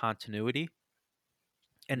universe continuity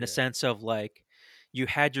in the yeah, sense of like you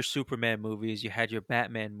had your Superman movies, you had your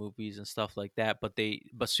Batman movies and stuff like that,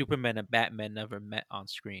 but Superman and Batman never met on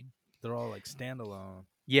screen. they're all like standalone.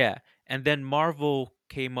 Yeah, and then Marvel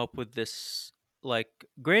came up with this like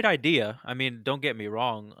great idea. I mean, don't get me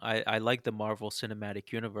wrong. I like the Marvel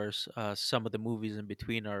Cinematic Universe. Some of the movies in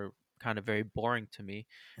between are kind of very boring to me.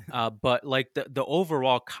 But like the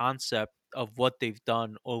overall concept of what they've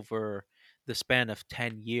done over the span of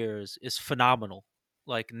 10 years is phenomenal.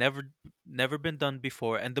 Like never been done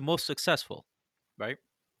before and the most successful, right?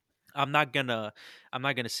 I'm not gonna I'm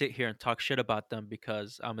not gonna sit here and talk shit about them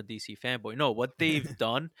because I'm a DC fanboy. No, what they've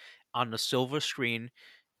done on the silver screen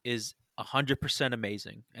is 100%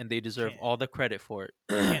 amazing, and they deserve can't all the credit for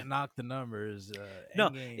can't it. knock the numbers. No,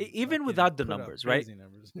 Endgame even fucking without the put up numbers, right? crazy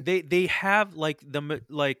numbers. They have like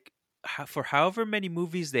for however many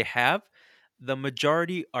movies they have, the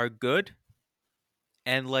majority are good,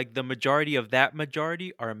 and like the majority of that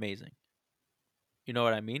majority are amazing. You know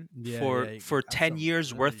what I mean? Yeah, For yeah, you for got 10 some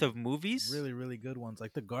years worth really, of movies. really, really good ones,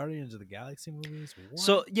 like the Guardians of the Galaxy movies.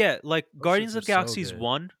 So What? yeah, like Those Guardians shits are of the so Galaxy's good.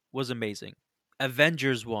 1 was amazing.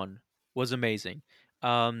 Avengers 1 was amazing.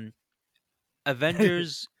 Um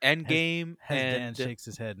Avengers has Endgame has Dan and shakes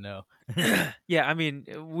his head no. yeah, I mean,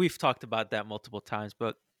 we've talked about that multiple times,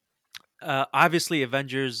 but obviously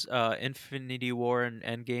Avengers Infinity War and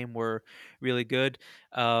Endgame were really good.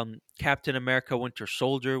 Captain America Winter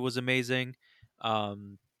Soldier was amazing.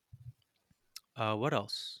 Um what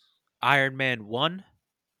else? Iron Man 1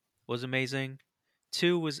 was amazing.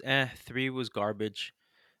 2 was 3 was garbage.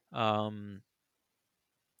 Um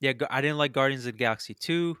Yeah, I didn't like Guardians of the Galaxy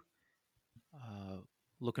 2. Uh,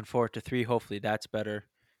 Looking forward to 3. Hopefully that's better.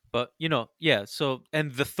 But, yeah, so,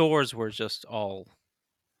 and the Thors were just all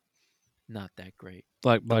not that great.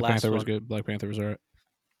 The Black last Panther was one, good. Black Panther was alright.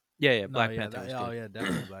 yeah, No, Black yeah, Panther was oh good. yeah,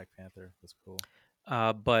 definitely Black Panther was cool.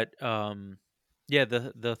 But, yeah,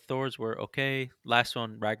 the Thors were okay. Last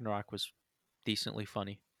one, Ragnarok, was decently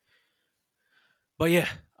funny. But yeah,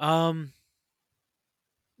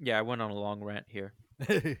 yeah, I went on a long rant here.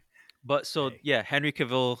 But so Hey, yeah, Henry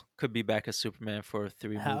Cavill could be back as Superman for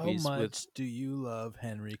 3 how movies with much do you love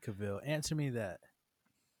Henry Cavill? Answer me that.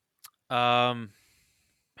 um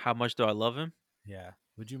how much do I love him? Yeah,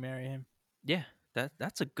 would you marry him? Yeah,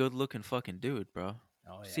 that's a good looking fucking dude, bro.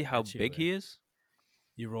 Oh yeah, See I how bet you big would. he is?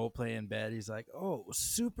 You role play in bed. He's like, "Oh,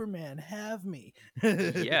 Superman, have me."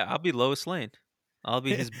 Yeah, I'll be Lois Lane. I'll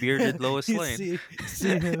be his bearded Lois you Lane. see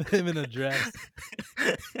him in a dress.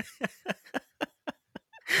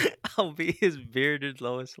 I'll be his bearded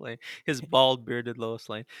Lois Lane, his bald bearded Lois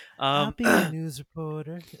Lane. I'll be your news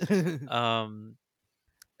reporter. Um,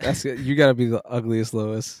 That's you got to be the ugliest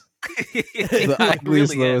Lois, the I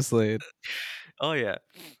ugliest really am. Lois Lane. Oh yeah,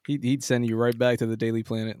 He'd send you right back to the Daily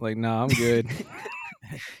Planet. Like, nah, I'm good.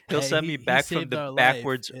 he'll Hey, send me he back from saved the our life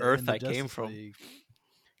backwards in Earth the I came Justice from. League.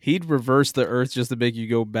 He'd reverse the Earth just to make you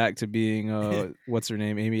go back to being what's her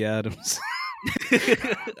name, Amy Adams.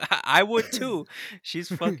 I would too. She's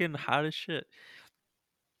fucking hot as shit.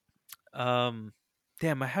 Um,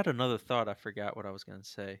 Damn, I had another thought. I forgot what I was gonna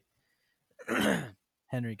say.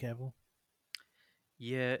 Henry Cavill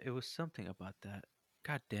Yeah, it was something about that.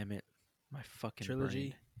 God damn it, my fucking brain.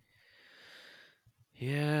 trilogy,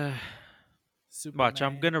 Yeah, watch.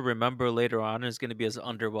 I'm Superman. gonna remember later on. It's gonna be as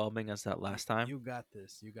underwhelming as that last time. You got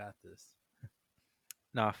this. You got this.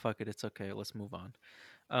 Nah, fuck it. It's okay. Let's move on.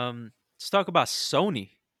 Let's talk about Sony.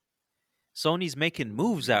 Sony's making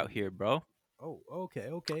moves out here, Ooh. bro. Oh, okay,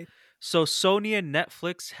 okay. So Sony and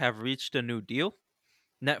Netflix have reached a new deal.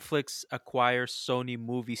 Netflix acquires Sony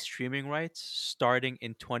movie streaming rights starting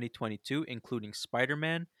in 2022, including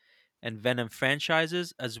Spider-Man and Venom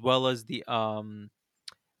franchises, as well as the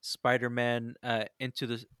Spider-Man Into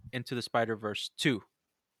the Spider-Verse 2,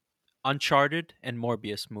 Uncharted, and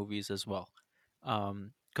Morbius movies as well,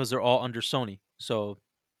 because they're all under Sony. So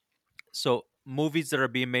movies that are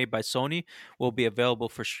being made by Sony will be available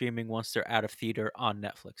for streaming once they're out of theater on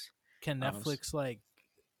Netflix. Can Um, s- Netflix like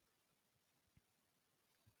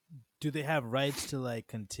do they have rights to like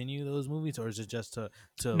continue those movies, or is it just to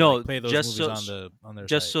like No, play those movies on the on their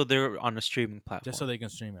just site, so they're on a streaming just so platform. they can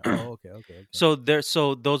stream it? Oh, okay, okay, okay.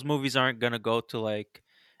 So those movies aren't gonna go to like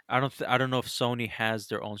I don't know if Sony has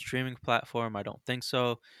their own streaming platform. I don't think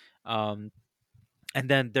so. Um, and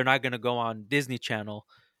then they're not gonna go on Disney Channel,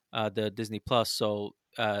 the Disney Plus. So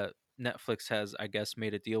Netflix has, I guess,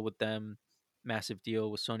 made a deal with them, massive deal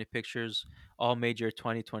with Sony Pictures. All major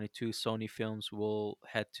 2022 Sony films will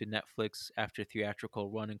head to Netflix after theatrical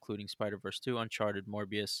run, including Spider Verse 2, Uncharted,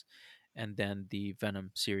 Morbius, and then the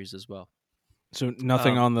Venom series as well. So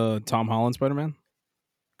nothing Um, on the Tom Holland Spider Man,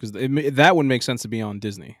 because that would make sense to be on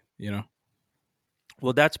Disney.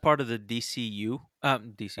 well, that's part of the DCU,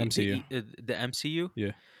 DC, MCU. the MCU.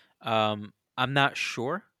 Yeah. I'm not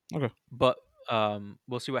sure, Okay. but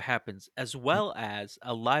we'll see what happens. As well as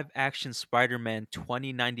a live-action Spider-Man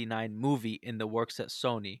 2099 movie in the works at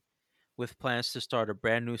Sony, with plans to start a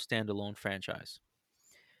brand new standalone franchise.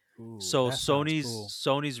 Ooh, So that sounds cool.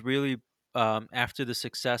 Sony's really after the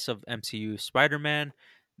success of MCU Spider-Man,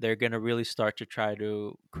 they're gonna really start to try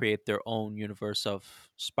to create their own universe of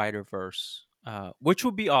Spider-Verse, which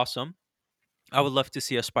would be awesome. I would love to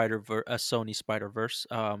see a a Sony Spider Verse,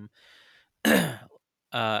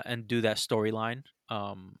 and do that storyline,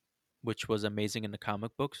 which was amazing in the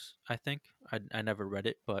comic books. I think I never read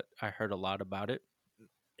it, but I heard a lot about it.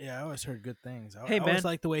 Yeah, I always heard good things. I Hey always man,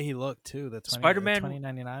 liked the way he looked too. Spider The Man,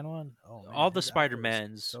 2099 one. Oh all man, the his Spider outfit was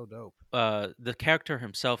Mans, so dope. the character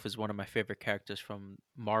himself is one of my favorite characters from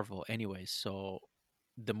Marvel, anyways. So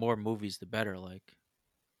the more movies, the better. Like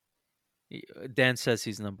Dan says,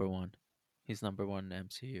 he's number one. He's number one in the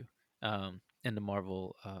MCU, in the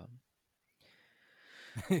Marvel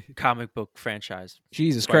comic book franchise.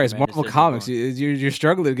 Jesus Spider Christ, Man is Marvel their number Comics. one. You're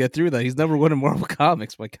struggling to get through that. He's number one in Marvel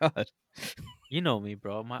Comics. My God. You know me,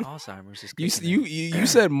 bro. My Alzheimer's is You kicking you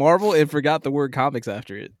said Marvel and forgot the word comics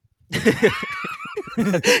after it. in.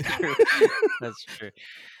 That's true. That's true.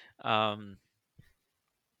 Um,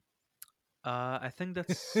 I think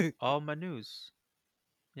that's all my news.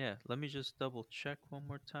 Yeah, let me just double check one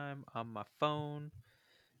more time on my phone.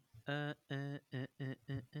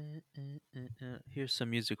 Here's some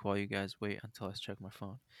music while you guys wait until I check my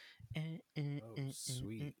phone. Oh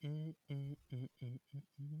sweet.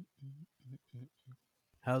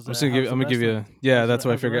 How's I'm how's the gonna give you. wrestling? Yeah, that's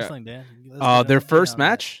what I How's the figured. wrestling, Dan? Let's get an Their update first on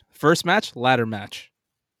that. match, ladder match.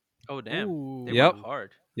 Oh damn, they went Yep. Ooh,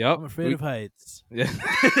 hard. Yep. I'm afraid of heights. Yeah.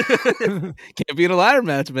 Can't be in a ladder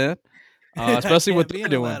match, man. I Especially what can't be they're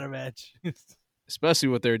in a doing. ladder match. Especially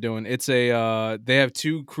what they're doing. It's they have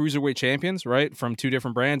two cruiserweight champions, right, from two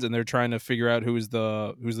different brands, and they're trying to figure out who's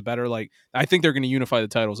the better. Like, I think they're going to unify the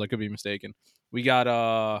titles. I could be mistaken. We got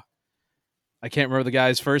I can't remember the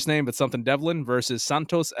guy's first name, but something Devlin versus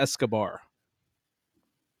Santos Escobar.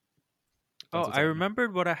 Oh, That's what's I happening.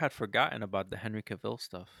 remembered what I had forgotten about the Henry Cavill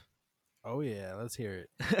stuff. Oh yeah, let's hear it.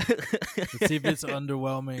 Let's see if it's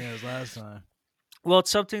underwhelming as last time. Well,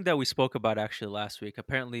 it's something that we spoke about actually last week.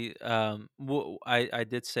 Apparently, I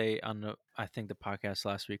did say on I think the podcast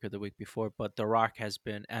last week or the week before, but The Rock has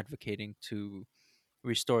been advocating to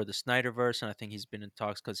restore the Snyderverse, and I think he's been in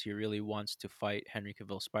talks because he really wants to fight Henry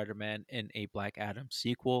Cavill Spider Man in a Black Adam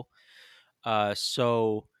sequel.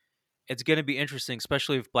 So it's gonna be interesting,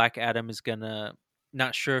 especially if Black Adam is gonna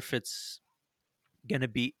not sure if it's gonna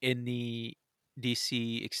be in the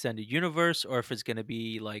DC extended universe or if it's gonna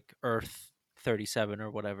be like Earth 37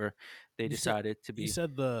 or whatever they You said decided to be. you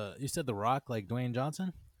said the Rock like Dwayne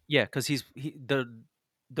Johnson. Yeah, because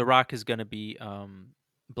the Rock is gonna be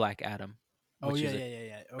Black Adam, Oh which yeah, is a yeah, yeah,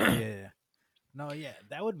 yeah. Oh yeah, yeah, yeah. No, yeah,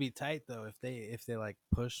 that would be tight though if they like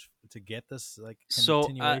push to get this like so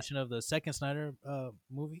continuation of the second Snyder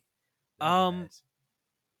movie. That'd be um nice.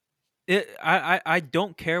 I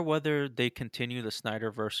don't care whether they continue the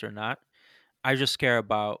Snyderverse or not. I just care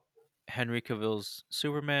about Henry Cavill's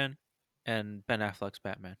Superman and Ben Affleck's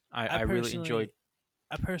Batman. I I really enjoyed. personally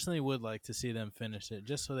I personally would like to see them finish it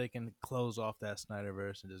just so they can close off that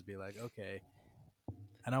Snyderverse and just be like, okay.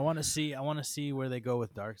 And I want to see where they go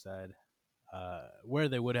with Darkseid. Where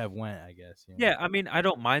they would have went, I guess. You know. Yeah, I mean, I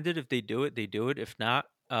don't mind it if they do it. They do it. If not,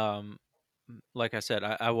 like I said,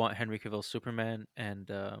 I want Henry Cavill's Superman and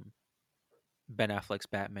Ben Affleck's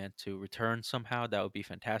Batman to return somehow. That would be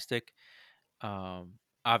fantastic.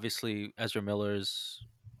 Obviously, Ezra Miller's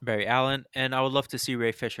Barry Allen, and I would love to see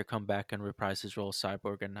Ray Fisher come back and reprise his role as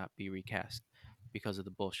Cyborg and not be recast because of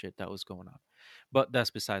the bullshit that was going on. But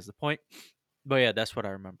that's besides the point. But yeah, that's what I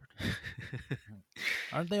remembered.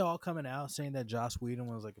 Aren't they all coming out saying that Joss Whedon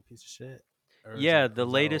was like a piece of shit? Yeah, the Is that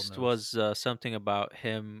old latest news? was something about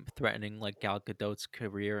him threatening like Gal Gadot's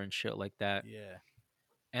career and shit like that. Yeah.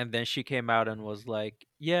 and then she came out and was like,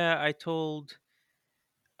 "Yeah, I told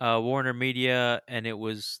Warner Media, and it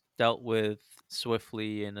was dealt with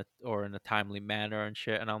swiftly in a timely manner and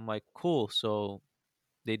shit." And I'm like, "Cool, so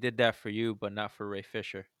they did that for you, but not for Ray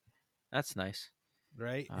Fisher. That's nice."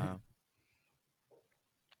 right?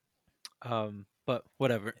 Um, but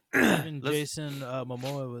whatever. Even Let's Jason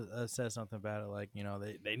Momoa said something about it, like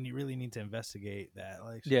they really need to investigate that,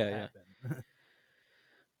 like shit Yeah, yeah. happened.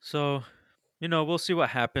 So, we'll see what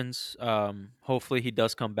happens. Hopefully he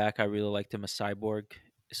does come back. I really liked him as Cyborg,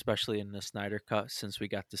 especially in the Snyder cut, since we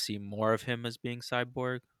got to see more of him as being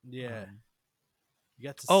Cyborg. Yeah, Um, you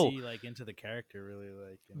got to oh, see like into the character really,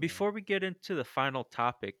 like before we get into the final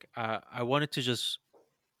topic, I wanted to just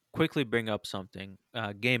quickly bring up something,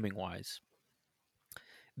 gaming wise.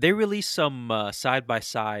 They released some side by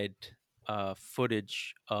side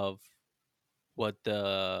footage of what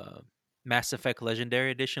the Mass Effect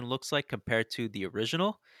Legendary Edition looks like compared to the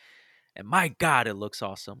original. And my god, it looks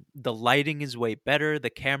awesome. The lighting is way better. The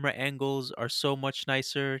camera angles are so much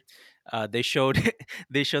nicer. They showed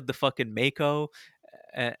they showed the fucking Mako,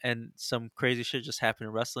 and some crazy shit just happened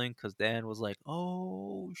in wrestling because Dan was like,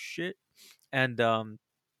 "Oh shit!" And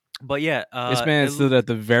but yeah, This man it stood at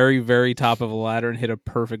the very, very top of a ladder and hit a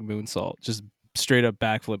perfect moonsault, just straight up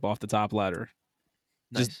backflip off the top ladder.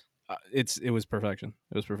 Just nice. it was perfection.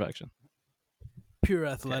 It was perfection. pure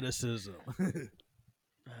Yeah. athleticism.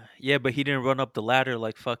 Yeah, but he didn't run up the ladder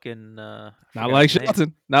like fucking. I Not forgot like his name.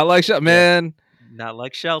 Shelton. Not like Shelton. Yeah, Man, not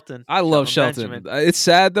like Shelton. I love Shelton Shelton. Benjamin. It's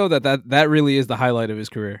sad though that really is the highlight of his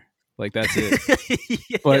career. Like that's it.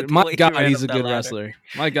 Yeah, But the my way he God, ran he's up a that good ladder. wrestler.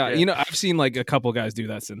 My God, Yeah. I've seen like a couple guys do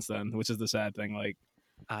that since then, which is the sad thing. Like,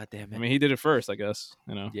 Ah, damn I it. mean, he did it first, I guess.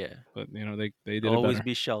 Yeah. But they did it Always better.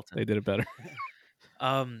 be Shelton. They did it better.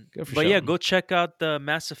 Good for But yeah, Shelton. go check out the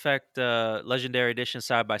Mass Effect Legendary Edition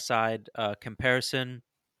side by side comparison,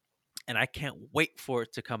 and I can't wait for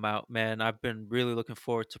it to come out, man. I've been really looking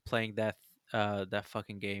forward to playing that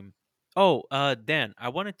fucking game. Oh, Dan, I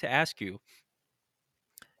wanted to ask you.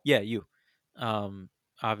 Yeah, you. Um,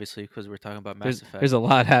 obviously, because we're talking about Mass There's Effect. a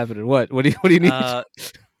lot happening. What do you need? Uh,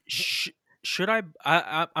 sh- should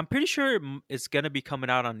I'm pretty sure it's gonna be coming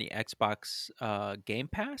out on the Xbox Game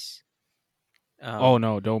Pass. Oh Um,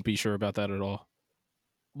 no, don't be sure about that at all.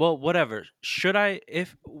 Well, whatever. Should I,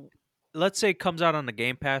 if let's say it comes out on the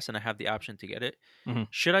Game Pass and I have the option to get it, Mhm.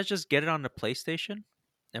 should I just get it on the PlayStation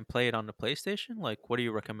and play it on the PlayStation? Like, what do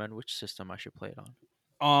you recommend? Which system I should play it on?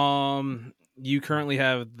 You currently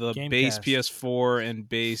have the base Gamecast. PS4 and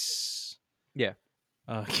base Yeah.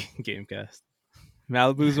 uh Gamecast.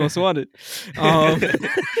 Malibu's most wanted.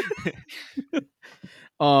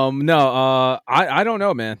 Um, no, I don't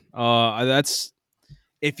know, man. That's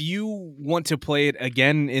if you want to play it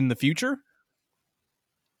again in the future,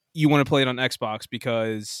 you want to play it on Xbox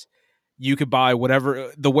because you could buy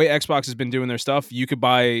whatever the way Xbox has been doing their stuff. You could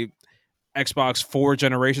buy Xbox 4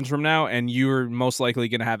 generations from now, and you're most likely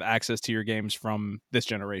going to have access to your games from this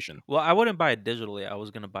generation. Well, I wouldn't buy it digitally. I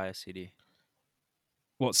was gonna buy a CD.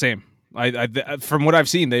 Well, same. From what I've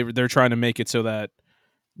seen, they're trying to make it so that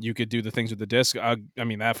you could do the things with the disc. I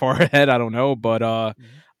mean, that far ahead, I don't know, but Mhm.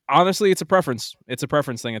 honestly, it's a preference. It's a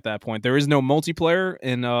preference thing at that point. There is no multiplayer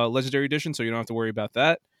in Legendary Edition, so you don't have to worry about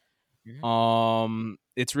that. Mhm.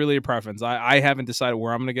 It's really a preference. I haven't decided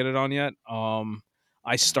where I'm going to get it on yet.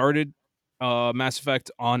 I started Mass Effect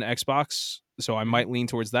on Xbox, so I Mhm. might lean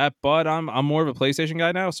towards that. But I'm more of a PlayStation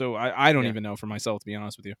guy now, so I don't Yeah. even know for myself, to be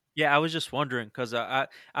honest with you. Yeah, I was just wondering because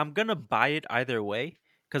I'm gonna buy it either way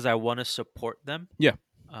because I want to support them. Yeah.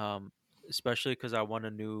 Um, especially because I want a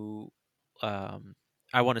new, um,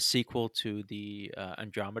 I want a sequel to the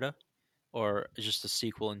Andromeda, or just a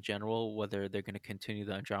sequel in general. Whether they're gonna continue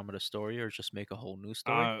the Andromeda story or just make a whole new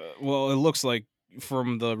story. Well, it looks like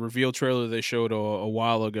from the reveal trailer they showed a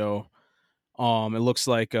while ago. It looks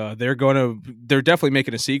like they're definitely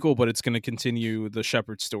making a sequel, but it's gonna continue the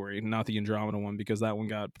Shepard story, not the Andromeda one, because that one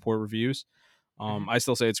got poor reviews. Mhm. I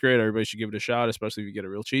still say it's great. Everybody should give it a shot, especially if you get it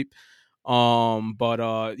real cheap.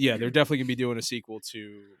 But yeah, they're definitely gonna be doing a sequel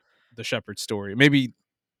to the Shepard story. Maybe,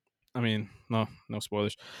 I mean, no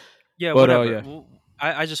spoilers. Yeah, But whatever. yeah,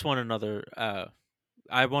 I just want another.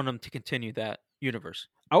 I want them to continue that universe.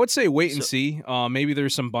 I would say wait and So see. Maybe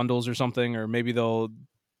there's some bundles or something, or maybe they'll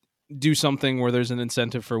do something where there's an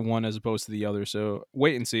incentive for one as opposed to the other. So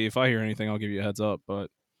wait and see. If I hear anything, I'll give you a heads up. But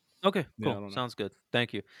okay, yeah, I cool. don't know. Sounds good.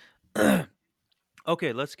 Thank you.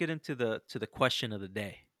 Okay, let's get into the question of the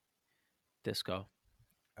day, Disco.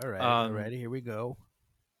 Um, Alrighty, here we go.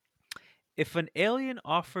 if an alien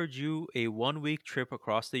offered you a 1 week trip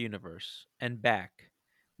across the universe and back,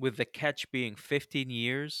 with the catch being 15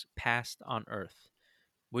 years passed on Earth,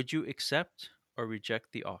 Would you accept or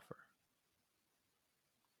reject the offer?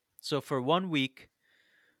 So for 1 week,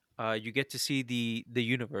 you get to see the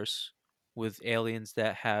universe with aliens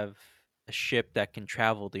that have a ship that can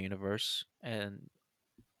travel the universe and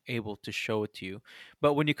able to show it to you.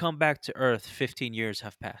 But when you come back to Earth, 15 years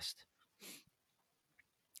have passed.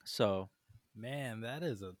 So Man, that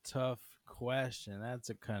is a tough question. That's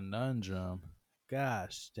a conundrum.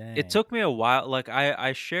 Gosh dang. it took me a while. Like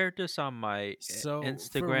I shared this on my So for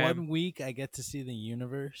Instagram. 1 week, I get to see the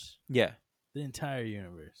universe, Yeah. the entire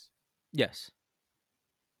universe. Yes.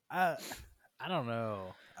 I I don't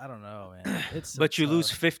know. I don't know, man. It's But you lose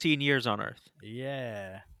tough. 15 years on Earth.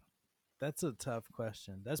 Yeah, that's a tough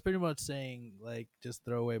question. That's pretty much saying like just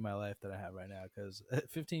throw away my life that I have right now because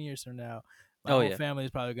 15 years from now, my Oh whole yeah. family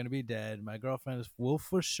is probably going to be dead. My girlfriend will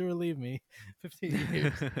for sure leave me. 15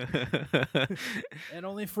 years. And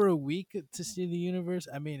only for a week to see the universe.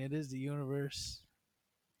 I mean, it is the universe.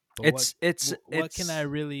 But what can I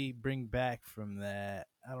really bring back from that?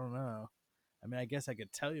 I don't know. I mean, I guess I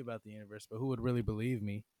could tell you about the universe, but who would really believe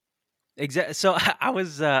me? Exactly. So I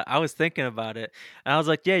was thinking about it, and I was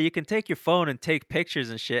like, yeah, you can take your phone and take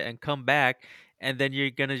pictures and shit, and come back, and then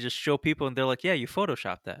you're gonna just show people, and they're like, yeah, you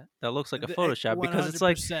photoshopped that. That looks like a Photoshop because it's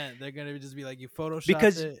like 100%. They're gonna just be like, you photoshopped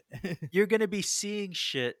because it. you're gonna be seeing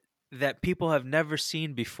shit that people have never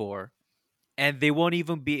seen before, and they won't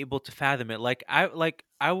even be able to fathom it. I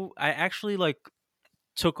actually like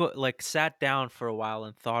like sat down for a while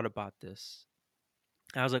and thought about this.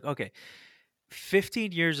 I was like, okay,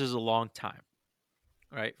 15 years is a long time,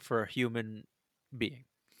 right, for a human being.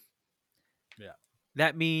 Yeah.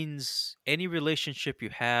 That means any relationship you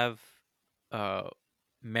have, uh,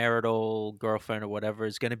 marital, girlfriend, or whatever,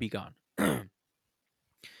 is gonna be gone.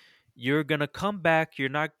 You're gonna come back.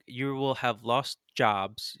 You will have lost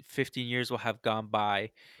jobs. 15 years will have gone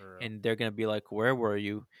by, For real. and they're gonna be like, "Where were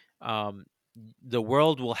you?" Um, the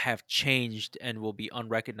world will have changed and will be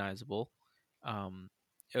unrecognizable. Um,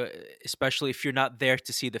 uh, Especially if you're not there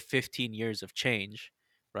to see the 15 years of change,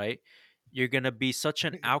 right? You're gonna be such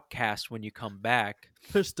an outcast when you come back.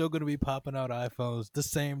 They're still gonna be popping out iPhones, the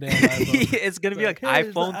same damn iPhone. It's gonna It's be like, like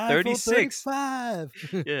here's the iPhone iPhone 36.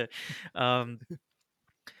 35. Yeah. Um,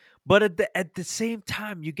 but at the same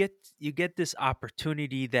time, you get this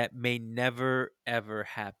opportunity that may never ever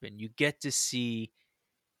happen. You get to see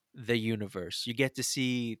the universe. You get to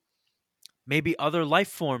see maybe other life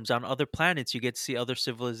forms on other planets. You get to see other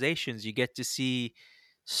civilizations. You get to see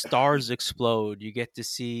stars explode. You get to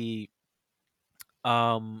see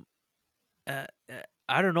um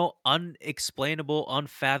I don't know, unexplainable,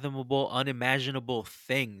 unfathomable, unimaginable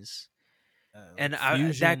things. Like And I that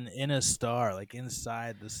fusion in a star, like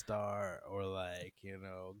inside the star, or like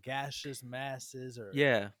gaseous masses or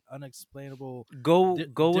yeah, unexplainable go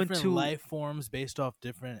different into life forms based off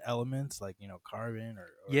different elements, like carbon or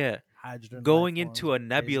yeah, hydrogen life going forms into a are crazy.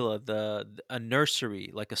 nebula, a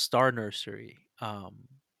nursery, like a star nursery.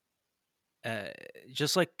 Uh,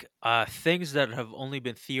 just like things that have only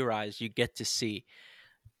been theorized, you get to see,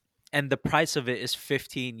 and the price of it is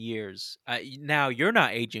 15 years. Now you're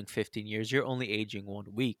not aging 15 years; you're only aging 1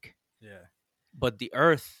 week. Yeah, But the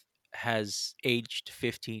Earth has aged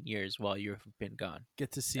 15 years while you've been gone. get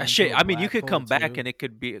to see into Shit, a I mean, you black could hole come back too. and it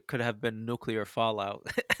could have been nuclear fallout.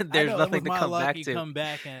 And I there's know, and with nothing to my come luck, back you to. come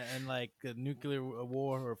back and like a nuclear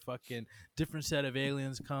war or fucking different set of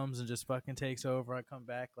aliens comes and just fucking takes over. I come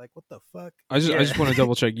back like, what the fuck? I Yeah. just want to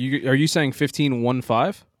double check. Are you saying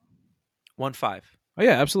 15-1-5? 1-5. Oh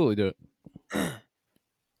yeah, absolutely do it.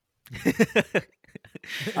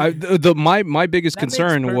 My biggest That makes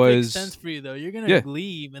concern perfect sense was for you though. You're gonna yeah.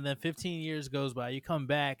 leave, and then 15 years goes by. You come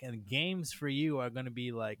back, and games for you are gonna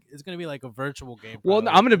be like it's gonna be like a virtual game. Well,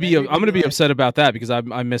 Probably. And then you're I'm gonna be like, upset about that because I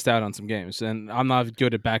missed out on some games and I'm not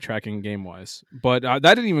good at backtracking game wise. But that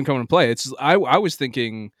didn't even come into play. It's I was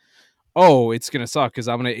thinking, oh, it's gonna suck because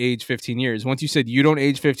I'm gonna age 15 years. Once you said you don't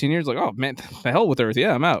age 15 years, like oh man, the hell with Earth.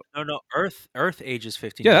 Yeah, I'm out. No, no. Earth ages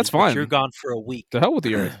 15 Yeah, years, that's but you're fine. gone for a week. The hell with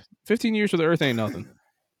the Earth. 15 years for the Earth ain't nothing.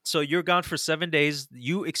 So you're gone for 7 days.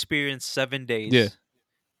 You experience 7 days. Yeah.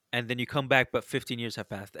 And then you come back, but 15 years have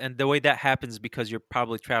passed. And the way that happens because you're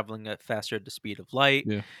probably traveling at faster at the speed of light.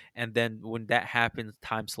 Yeah. And then when that happens,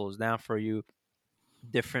 time slows down for you.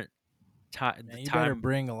 Different time. man, you better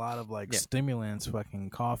bring a lot of like Yeah. stimulants, fucking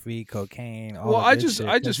coffee, cocaine. All Well, of I this just- shit,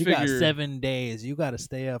 I 'cause just you got figure- 7 days. You got to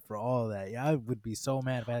stay up for all that. Yeah, I would be so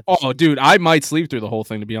mad if I had to Oh, sleep. dude, I might sleep through the whole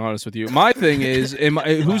thing to be honest with you. My thing is, who's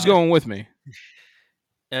Wow. going with me?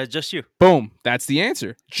 Just you. Boom. That's the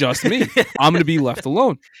answer. Just me. I'm gonna be left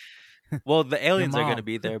alone. Well, the aliens are going to mom.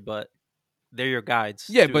 be there, but they're your guides.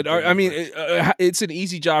 Yeah, to but the I mean, universe. it's an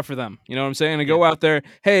easy job for them. You know what I'm saying? To Yeah. go out there,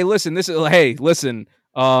 hey, listen,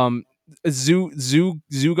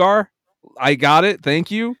 Zugar, I got it,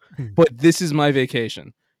 thank you, but this is my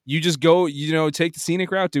vacation. You just go, take the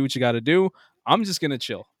scenic route, do what you got to do. I'm just gonna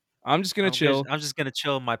chill. I'm just gonna chill. I'm just gonna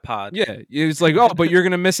chill in my pod. Yeah, it's like, oh, but you're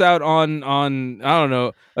gonna miss out on I don't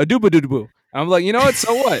know, a dooba doodaboo. I'm like, you know what?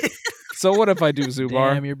 So what? So what if I do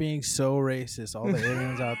Zubar? Damn, you're being so racist. All the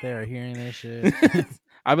aliens out there are hearing this shit.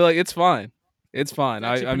 I'd be like, it's fine. It's fine.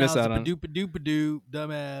 It's actually I miss pronounced out on. Badoopadoopadoo,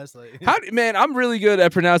 dumbass. Like, Man, I'm really good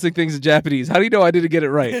at pronouncing things in Japanese. How do you know I didn't get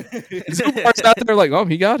it right? Zubar's out there like, oh,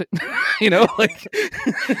 he got it. Like.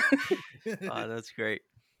 Oh, that's great.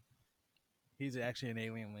 He's actually an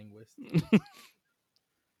alien linguist.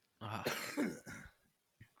 Ah.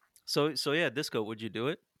 So yeah, Disco, would you do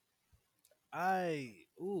it?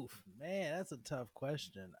 Oof, man, that's a tough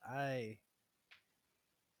question. I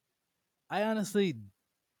honestly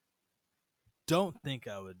don't think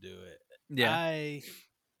I would do it. Yeah. I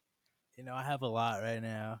have a lot right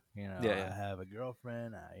now. Yeah. I have a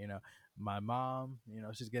girlfriend. My mom.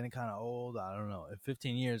 She's getting kind of old. I don't know. In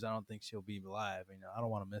 15 years, I don't think she'll be alive. I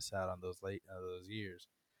don't want to miss out on those those years,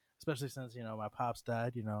 especially since my pops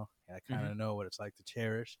died. I kind of know what it's like to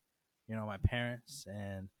cherish, my parents,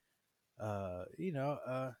 and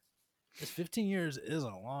this 15 years is a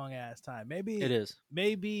long ass time. Maybe It is.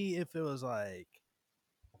 Maybe if it was like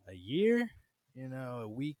a year, a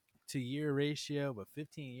week to year ratio, but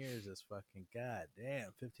 15 years is fucking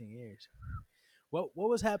goddamn. 15 years. What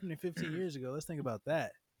was happening 15 years ago? Let's think about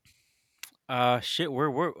that. Shit.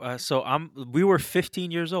 We were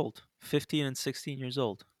 15 years old, 15 and 16 years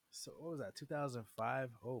old. So what was that? 2005.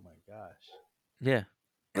 Oh my gosh. Yeah.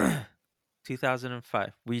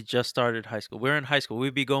 2005. We just started high school. We're in high school.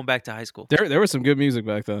 We'd be going back to high school. There was some good music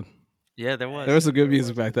back then. Yeah, there was. There was some good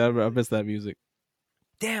music back then. I miss that music.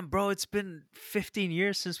 Damn, bro, it's been 15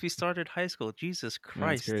 years since we started high school. Jesus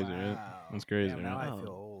Christ. That's crazy, right? That's crazy, Damn, now right? I feel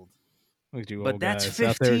old. Look at you, But old that's guys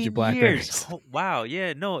out there with your 15 years. Blackberries. Oh, wow.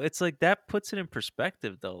 Yeah, no, it's like that puts it in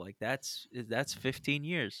perspective though. Like that's 15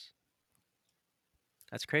 years.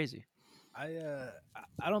 That's crazy.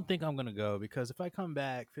 I don't think I'm gonna go because if I come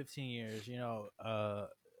back 15 years,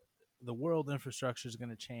 the world infrastructure is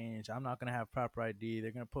gonna change. I'm not gonna have proper ID.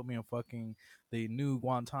 They're gonna put me in fucking the new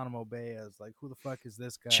Guantanamo Bay as like, who the fuck is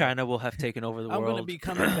this guy? China will have taken over the I'm world. gonna be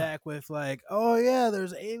coming back with like, oh yeah,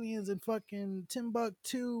 there's aliens in fucking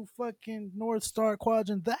Timbuktu, fucking North Star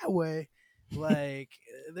Quadrant that way. Like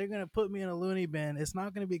they're gonna put me in a loony bin. It's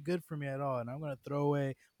not gonna be good for me at all, and I'm gonna throw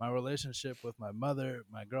away my relationship with my mother,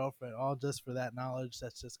 my girlfriend, all just for that knowledge.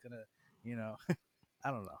 That's just gonna, I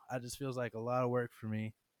don't know. It just feels like a lot of work for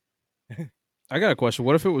me. I got a question.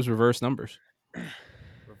 What if it was reverse numbers?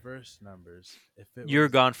 Reverse numbers. If You're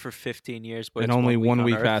gone for 15 years, but and it's only 1 on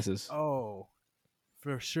week Earth. passes. Oh,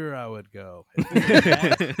 for sure I would go.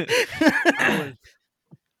 I would,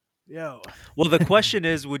 yo. Well, the question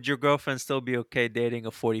is, would your girlfriend still be okay dating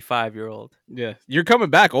a 45-year-old? Yeah, you're coming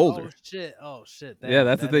back older. Oh shit. Yeah,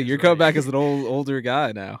 that's the thing. You're coming back as an older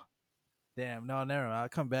guy now. Damn, no, never mind. I'll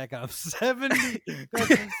come back. I'm 70. Got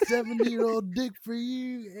some 70-year-old dick for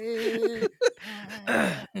you.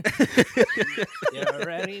 You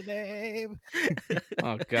ready, babe?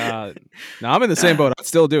 Oh God. No, I'm in the same boat. I'd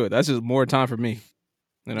still do it. That's just more time for me.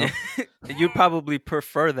 You'd probably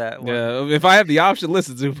prefer that one. Yeah. If I have the option,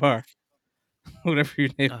 listen, Zupar. Whatever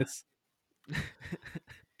your name is.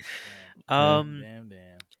 Damn.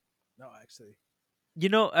 No, actually.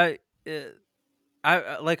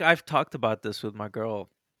 I've talked about this with my girl,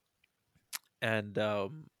 and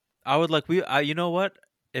I would like you know what,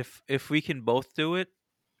 if we can both do it,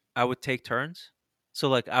 I would take turns. So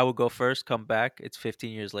like I would go first, come back. It's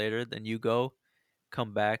 15 years later. Then you go,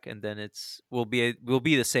 come back, and then we'll be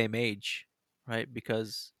the same age, right?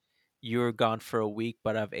 Because you're gone for a week,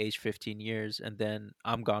 but I've aged 15 years, and then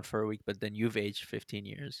I'm gone for a week, but then you've aged 15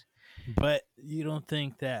 years. But you don't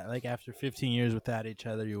think that like after 15 years without each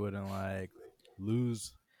other, you wouldn't like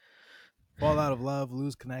fall out of love,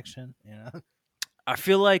 lose connection? I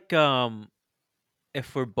feel like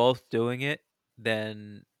if we're both doing it,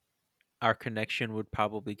 then our connection would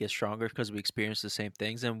probably get stronger because we experience the same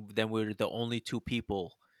things, and then we're the only two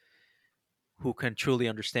people who can truly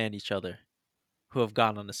understand each other, who have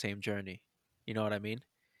gone on the same journey. You know what I mean?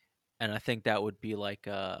 And I think that would be like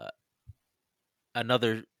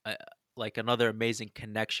another amazing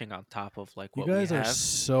connection on top of like You what we guys are have.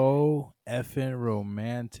 so effing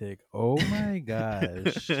romantic. Oh my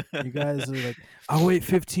gosh. You guys are like, I'll wait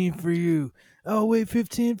 15 for you. I'll wait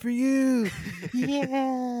 15 for you.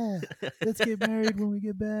 Yeah. Let's get married when we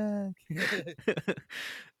get back.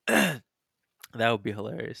 That would be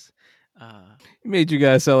hilarious. It made you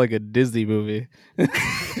guys sound like a Disney movie.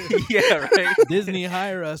 Yeah, right. Disney,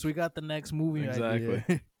 hire us. We got the next movie Exactly.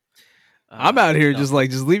 idea. I'm out here No, just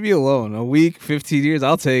leave me alone. A week, 15 years,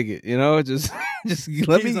 I'll take it. Just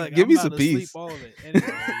let He's me like, give I'm me about some to sleep peace. all of it.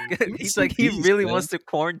 Anyway, Give me he's some like he peace, really man. wants to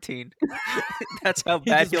quarantine. That's how he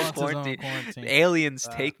bad just he'll wants his own quarantine. quarantine. Aliens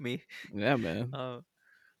Uh, take me. Yeah, man.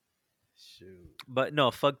 Shoot. But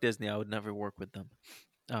no, fuck Disney. I would never work with them.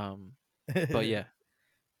 But yeah.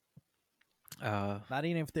 Not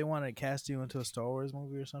even if they wanted to cast you into a Star Wars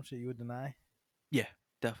movie or some shit, you would deny. Yeah,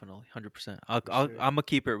 definitely, 100%. For I'm sure. gonna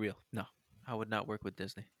keep it real. No, I would not work with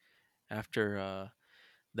Disney after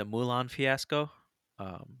the Mulan fiasco.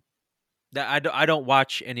 Um, that I don't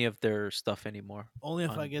watch any of their stuff anymore. Only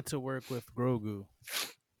if I on- get to work with Grogu.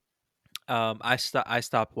 I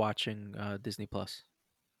stopped watching Disney Plus.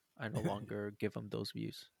 I no longer give them those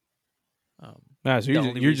views. Nah, so The you're,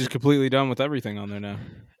 only you're just reason completely done with everything on there now.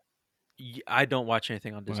 I don't watch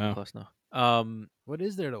anything on Disney Wow. Plus now. What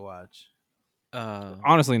is there to watch?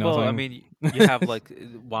 Honestly, nothing. Well, I mean, you have like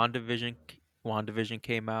WandaVision. WandaVision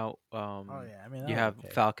came out. Oh yeah, I mean, You that have was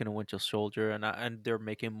okay. Falcon and Winter Soldier, and they're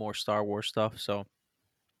making more Star Wars stuff. So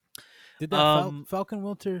Did that Falcon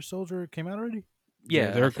Winter Soldier came out already?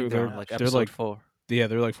 yeah, they're I think they're they're on like they're episode like 4. yeah,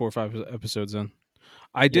 they're like 4 or 5 episodes in.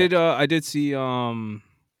 I did see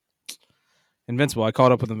Invincible. I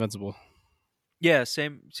caught up with Invincible. Yeah,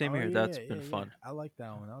 same Oh, here. yeah, That's yeah, been yeah, fun. yeah. I like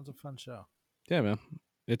that one. That was a fun show. Yeah, man.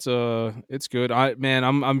 It's good.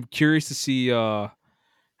 I'm curious to see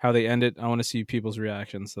how they end it. I want to see people's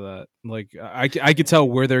reactions to that. Like I could tell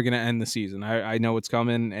where they're gonna end the season. I know it's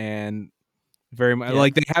coming, and very much Yeah.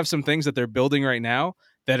 like they have some things that they're building right now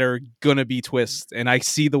that are gonna be twists, and I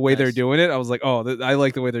see the way they're Nice. doing it. I was like, oh, I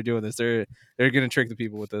like the way they're doing this. They're gonna trick the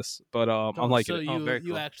people with this, but I'm liking So it. Oh, you very you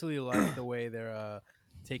cool. actually like the way they're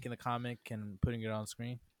taking the comic and putting it on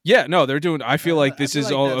screen? Yeah, no, they're doing. I feel like I this feel is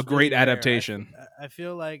like all a that's great really rare. adaptation. I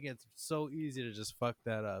feel like it's so easy to just fuck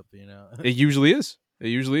that up, you know. It usually is. It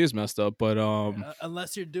usually is messed up, but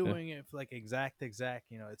Unless you're doing it for like exact,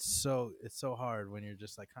 you know, it's so hard when you're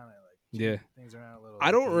just like kind of like Yeah. changing things around a little.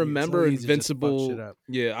 I don't It's so remember easy to just fuck shit Invincible. up.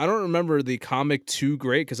 Yeah, I don't remember the comic too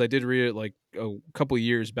great because I did read it like a couple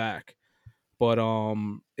years back. But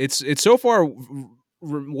it's so far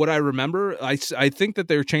what I remember. I think that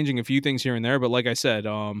they're changing a few things here and there, but like I said,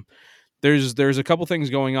 there's a couple things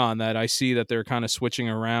going on that I see that they're kind of switching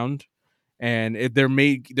around, and they're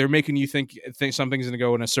making you think something's going to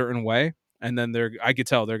go in a certain way, and then I could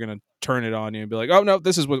tell they're going to turn it on you and be like, oh no,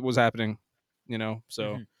 this is what was happening,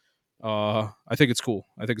 So. Mhm. I think it's cool.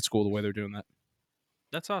 I think it's cool the way they're doing that.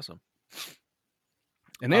 That's awesome.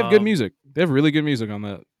 And they have good Um, music. They have really good music on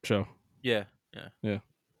that show. Yeah. Yeah.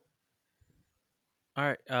 All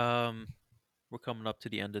right. We're coming up to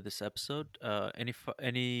the end of this episode.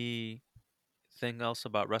 Anything else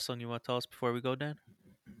about wrestling you want to tell us before we go, Dan?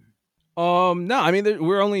 No, I mean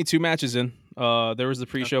we're only 2 matches in. There was the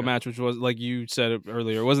pre-show Okay. match, which was like you said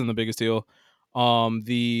earlier, it wasn't the biggest deal.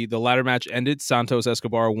 The ladder match ended. Santos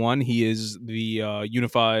Escobar won. He is the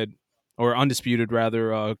unified or undisputed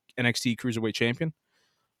rather NXT Cruiserweight Champion.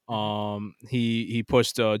 He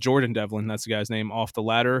pushed Jordan Devlin, that's the guy's name, off the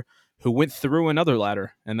ladder, who went through another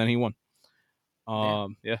ladder, and then he won.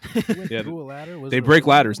 Yeah. He went Yeah, through a ladder. Was they it break aluminum?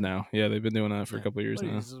 ladders now. Yeah, they've been doing that for a Yeah. couple of years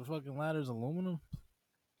What now. is the fucking ladder's aluminum?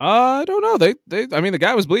 I don't know. They I mean the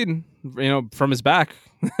guy was bleeding, from his back.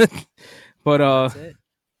 But That's it.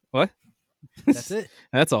 what? That's it.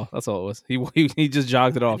 That's all it was. He just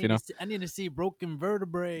jogged it off, I need to see broken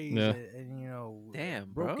vertebrae. Yeah. And Damn,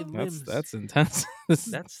 bro. broken That's limbs. that's intense.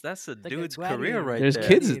 That's a Like a dude's gladiator. career right There's there.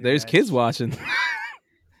 kids Gladiator there's match. kids watching.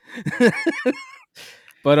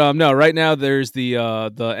 But no, right now there's the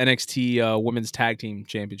NXT Women's Tag Team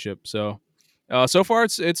Championship. So far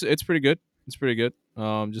it's pretty good. It's pretty good.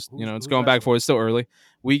 Just it's Who's going back and wrestling? forth. It's still early.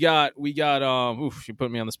 We got oof, you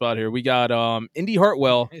put me on the spot here. We got Indy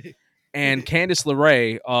Hartwell and Candice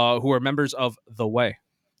LeRae, who are members of The Way,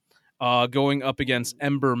 going up against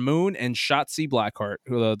Ember Moon and Shotzi Blackheart,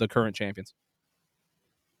 who are the current champions.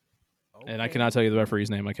 And I cannot tell you the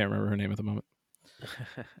referee's name. I can't remember her name at the moment.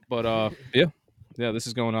 But yeah, this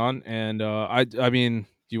is going on, and I mean, do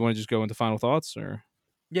you want to just go into final thoughts, or?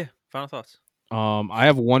 Yeah. Final thoughts. I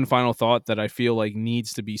have one final thought that I feel like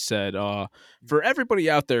needs to be said. For everybody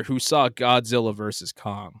out there who saw Godzilla versus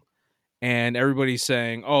Kong, and everybody's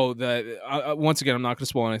saying, "Oh, that." Once again, I'm not going to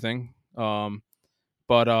spoil anything.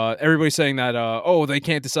 But everybody's saying that, oh, they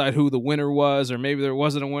can't decide who the winner was, or maybe there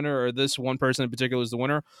wasn't a winner, or this one person in particular is the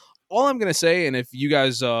winner. All I'm going to say, and if you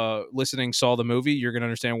guys listening saw the movie, you're going to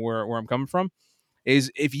understand where I'm coming from, is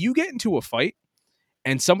if you get into a fight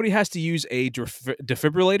and somebody has to use a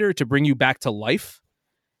defibrillator to bring you back to life,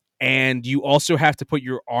 and you also have to put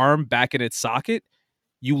your arm back in its socket,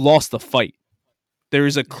 you lost the fight. There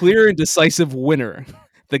is a clear and decisive winner.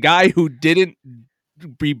 The guy who didn't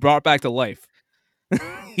be brought back to life.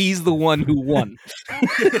 He's the one who won.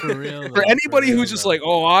 For real, For though, anybody for who's real, just though. like,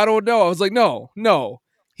 oh, I don't know. I was like, no.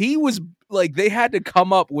 He was like, they had to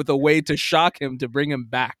come up with a way to shock him to bring him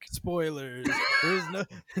back. Spoilers. There's no.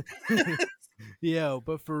 Yo,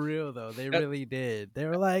 but for real though, they really did. They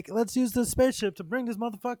were like, "Let's use the spaceship to bring this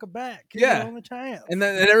motherfucker back." He's Yeah. the only chance. And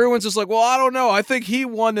then everyone's just like, well, I don't know. I think he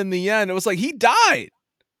won in the end. It was like, he died.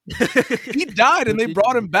 He died and But they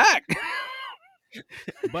brought him back.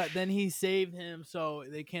 But then he saved him, so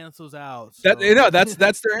they cancels out. That, so- you know, that's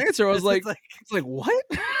their answer. I was It's like, what?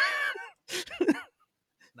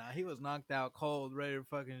 nah, he was knocked out cold, ready to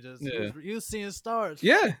fucking just. Yeah. He was seeing stars.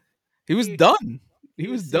 Yeah. He was He- done. He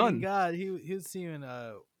was seeing done. God, he was seeing.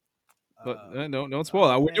 But don't spoil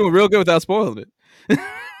it. We're man. doing real good without spoiling it.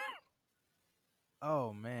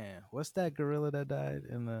 Oh man, what's that gorilla that died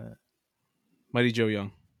in the? Mighty Joe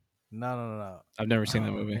Young. No. I've never seen that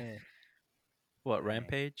Oh, movie. man. What,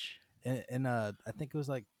 Rampage? And I think it was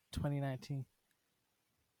like 2019.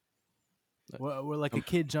 Where like a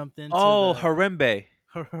kid jumped into Oh, the, Harambe.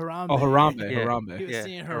 Harambe. Oh, Harambe. Yeah. Harambe. He was Yeah,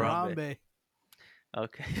 seeing Harambe. Harambe.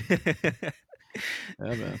 Okay.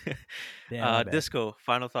 Yeah, man. Damn, my bad. Disco,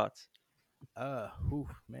 final thoughts.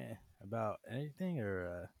 Man, about anything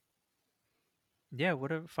or Yeah,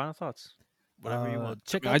 whatever. Final thoughts. Whatever you want.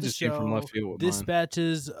 Check I mean, out I the just came from left show field with mine.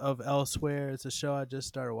 Dispatches of Elsewhere. It's a show I just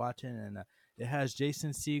started watching, and it has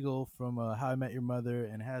Jason Segel from How I Met Your Mother,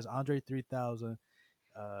 and it has Andre 3000,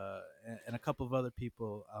 and a couple of other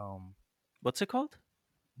people. What's it called?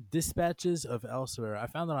 Dispatches of Elsewhere. I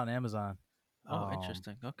found it on Amazon. Oh,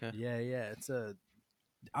 interesting. Okay. Yeah, it's a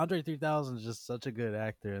Andre 3000 is just such a good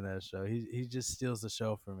actor in that show. He just steals the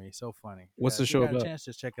show for me. So funny. What's the If you show got about? a chance,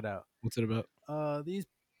 just check it out. What's it about? These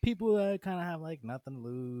people that kind of have like nothing to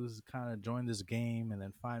lose, kind of join this game and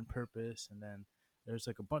then find purpose, and then there's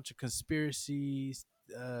like a bunch of conspiracies,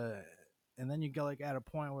 and then you get like at a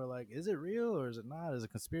point where like, is it real or is it not? Is it a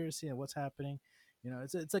conspiracy and what's happening? You know,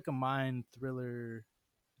 it's like a mind thriller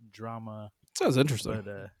drama. Sounds interesting.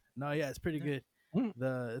 But no, yeah, it's pretty good.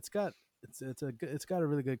 Mm. It's got a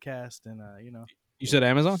really good cast, and You said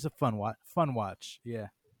Amazon? it's a fun watch. Yeah.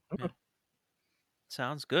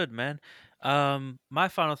 Sounds good, man. My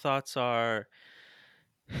final thoughts are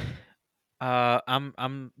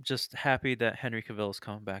I'm just happy that Henry Cavill is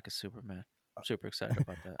coming back as Superman. I'm super excited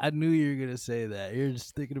about that. I knew you were gonna say that. You're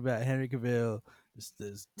just thinking about Henry Cavill, just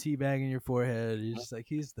this teabag in your forehead. You're just like,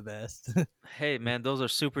 he's the best. Hey man, those are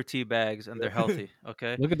super tea bags and they're healthy,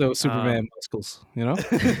 okay? Look at those Superman muscles, you know?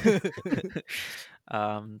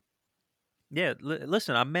 Yeah,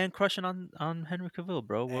 listen, I'm man crushing on Henry Cavill,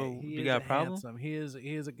 bro. Hey, Well, he you is got a problem? handsome. He is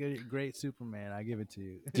a great Superman. I give it to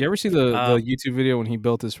you. Did you ever see the Um, YouTube video when he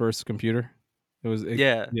built his first computer?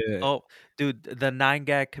 Yeah. Yeah. Oh, dude, the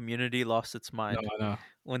 9gag community lost its No, mind I know.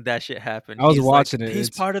 when that shit happened. I was He's watching like, it. He's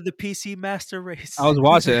It's- part of the PC master race. I was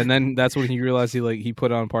watching it, and then that's when he realized he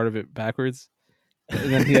put on part of it backwards,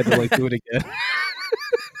 and then he had to like do it again.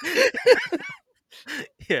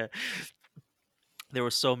 Yeah. There were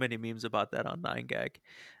so many memes about that on 9gag.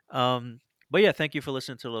 But yeah, thank you for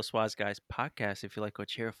listening to the Los Wise Guys podcast. If you like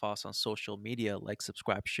what you hear, follow us on social media, like,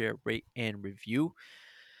 subscribe, share, rate, and review.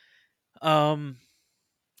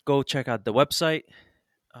 Go check out the website,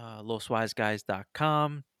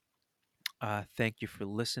 loswiseguys.com. Thank you for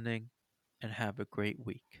listening and have a great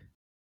week.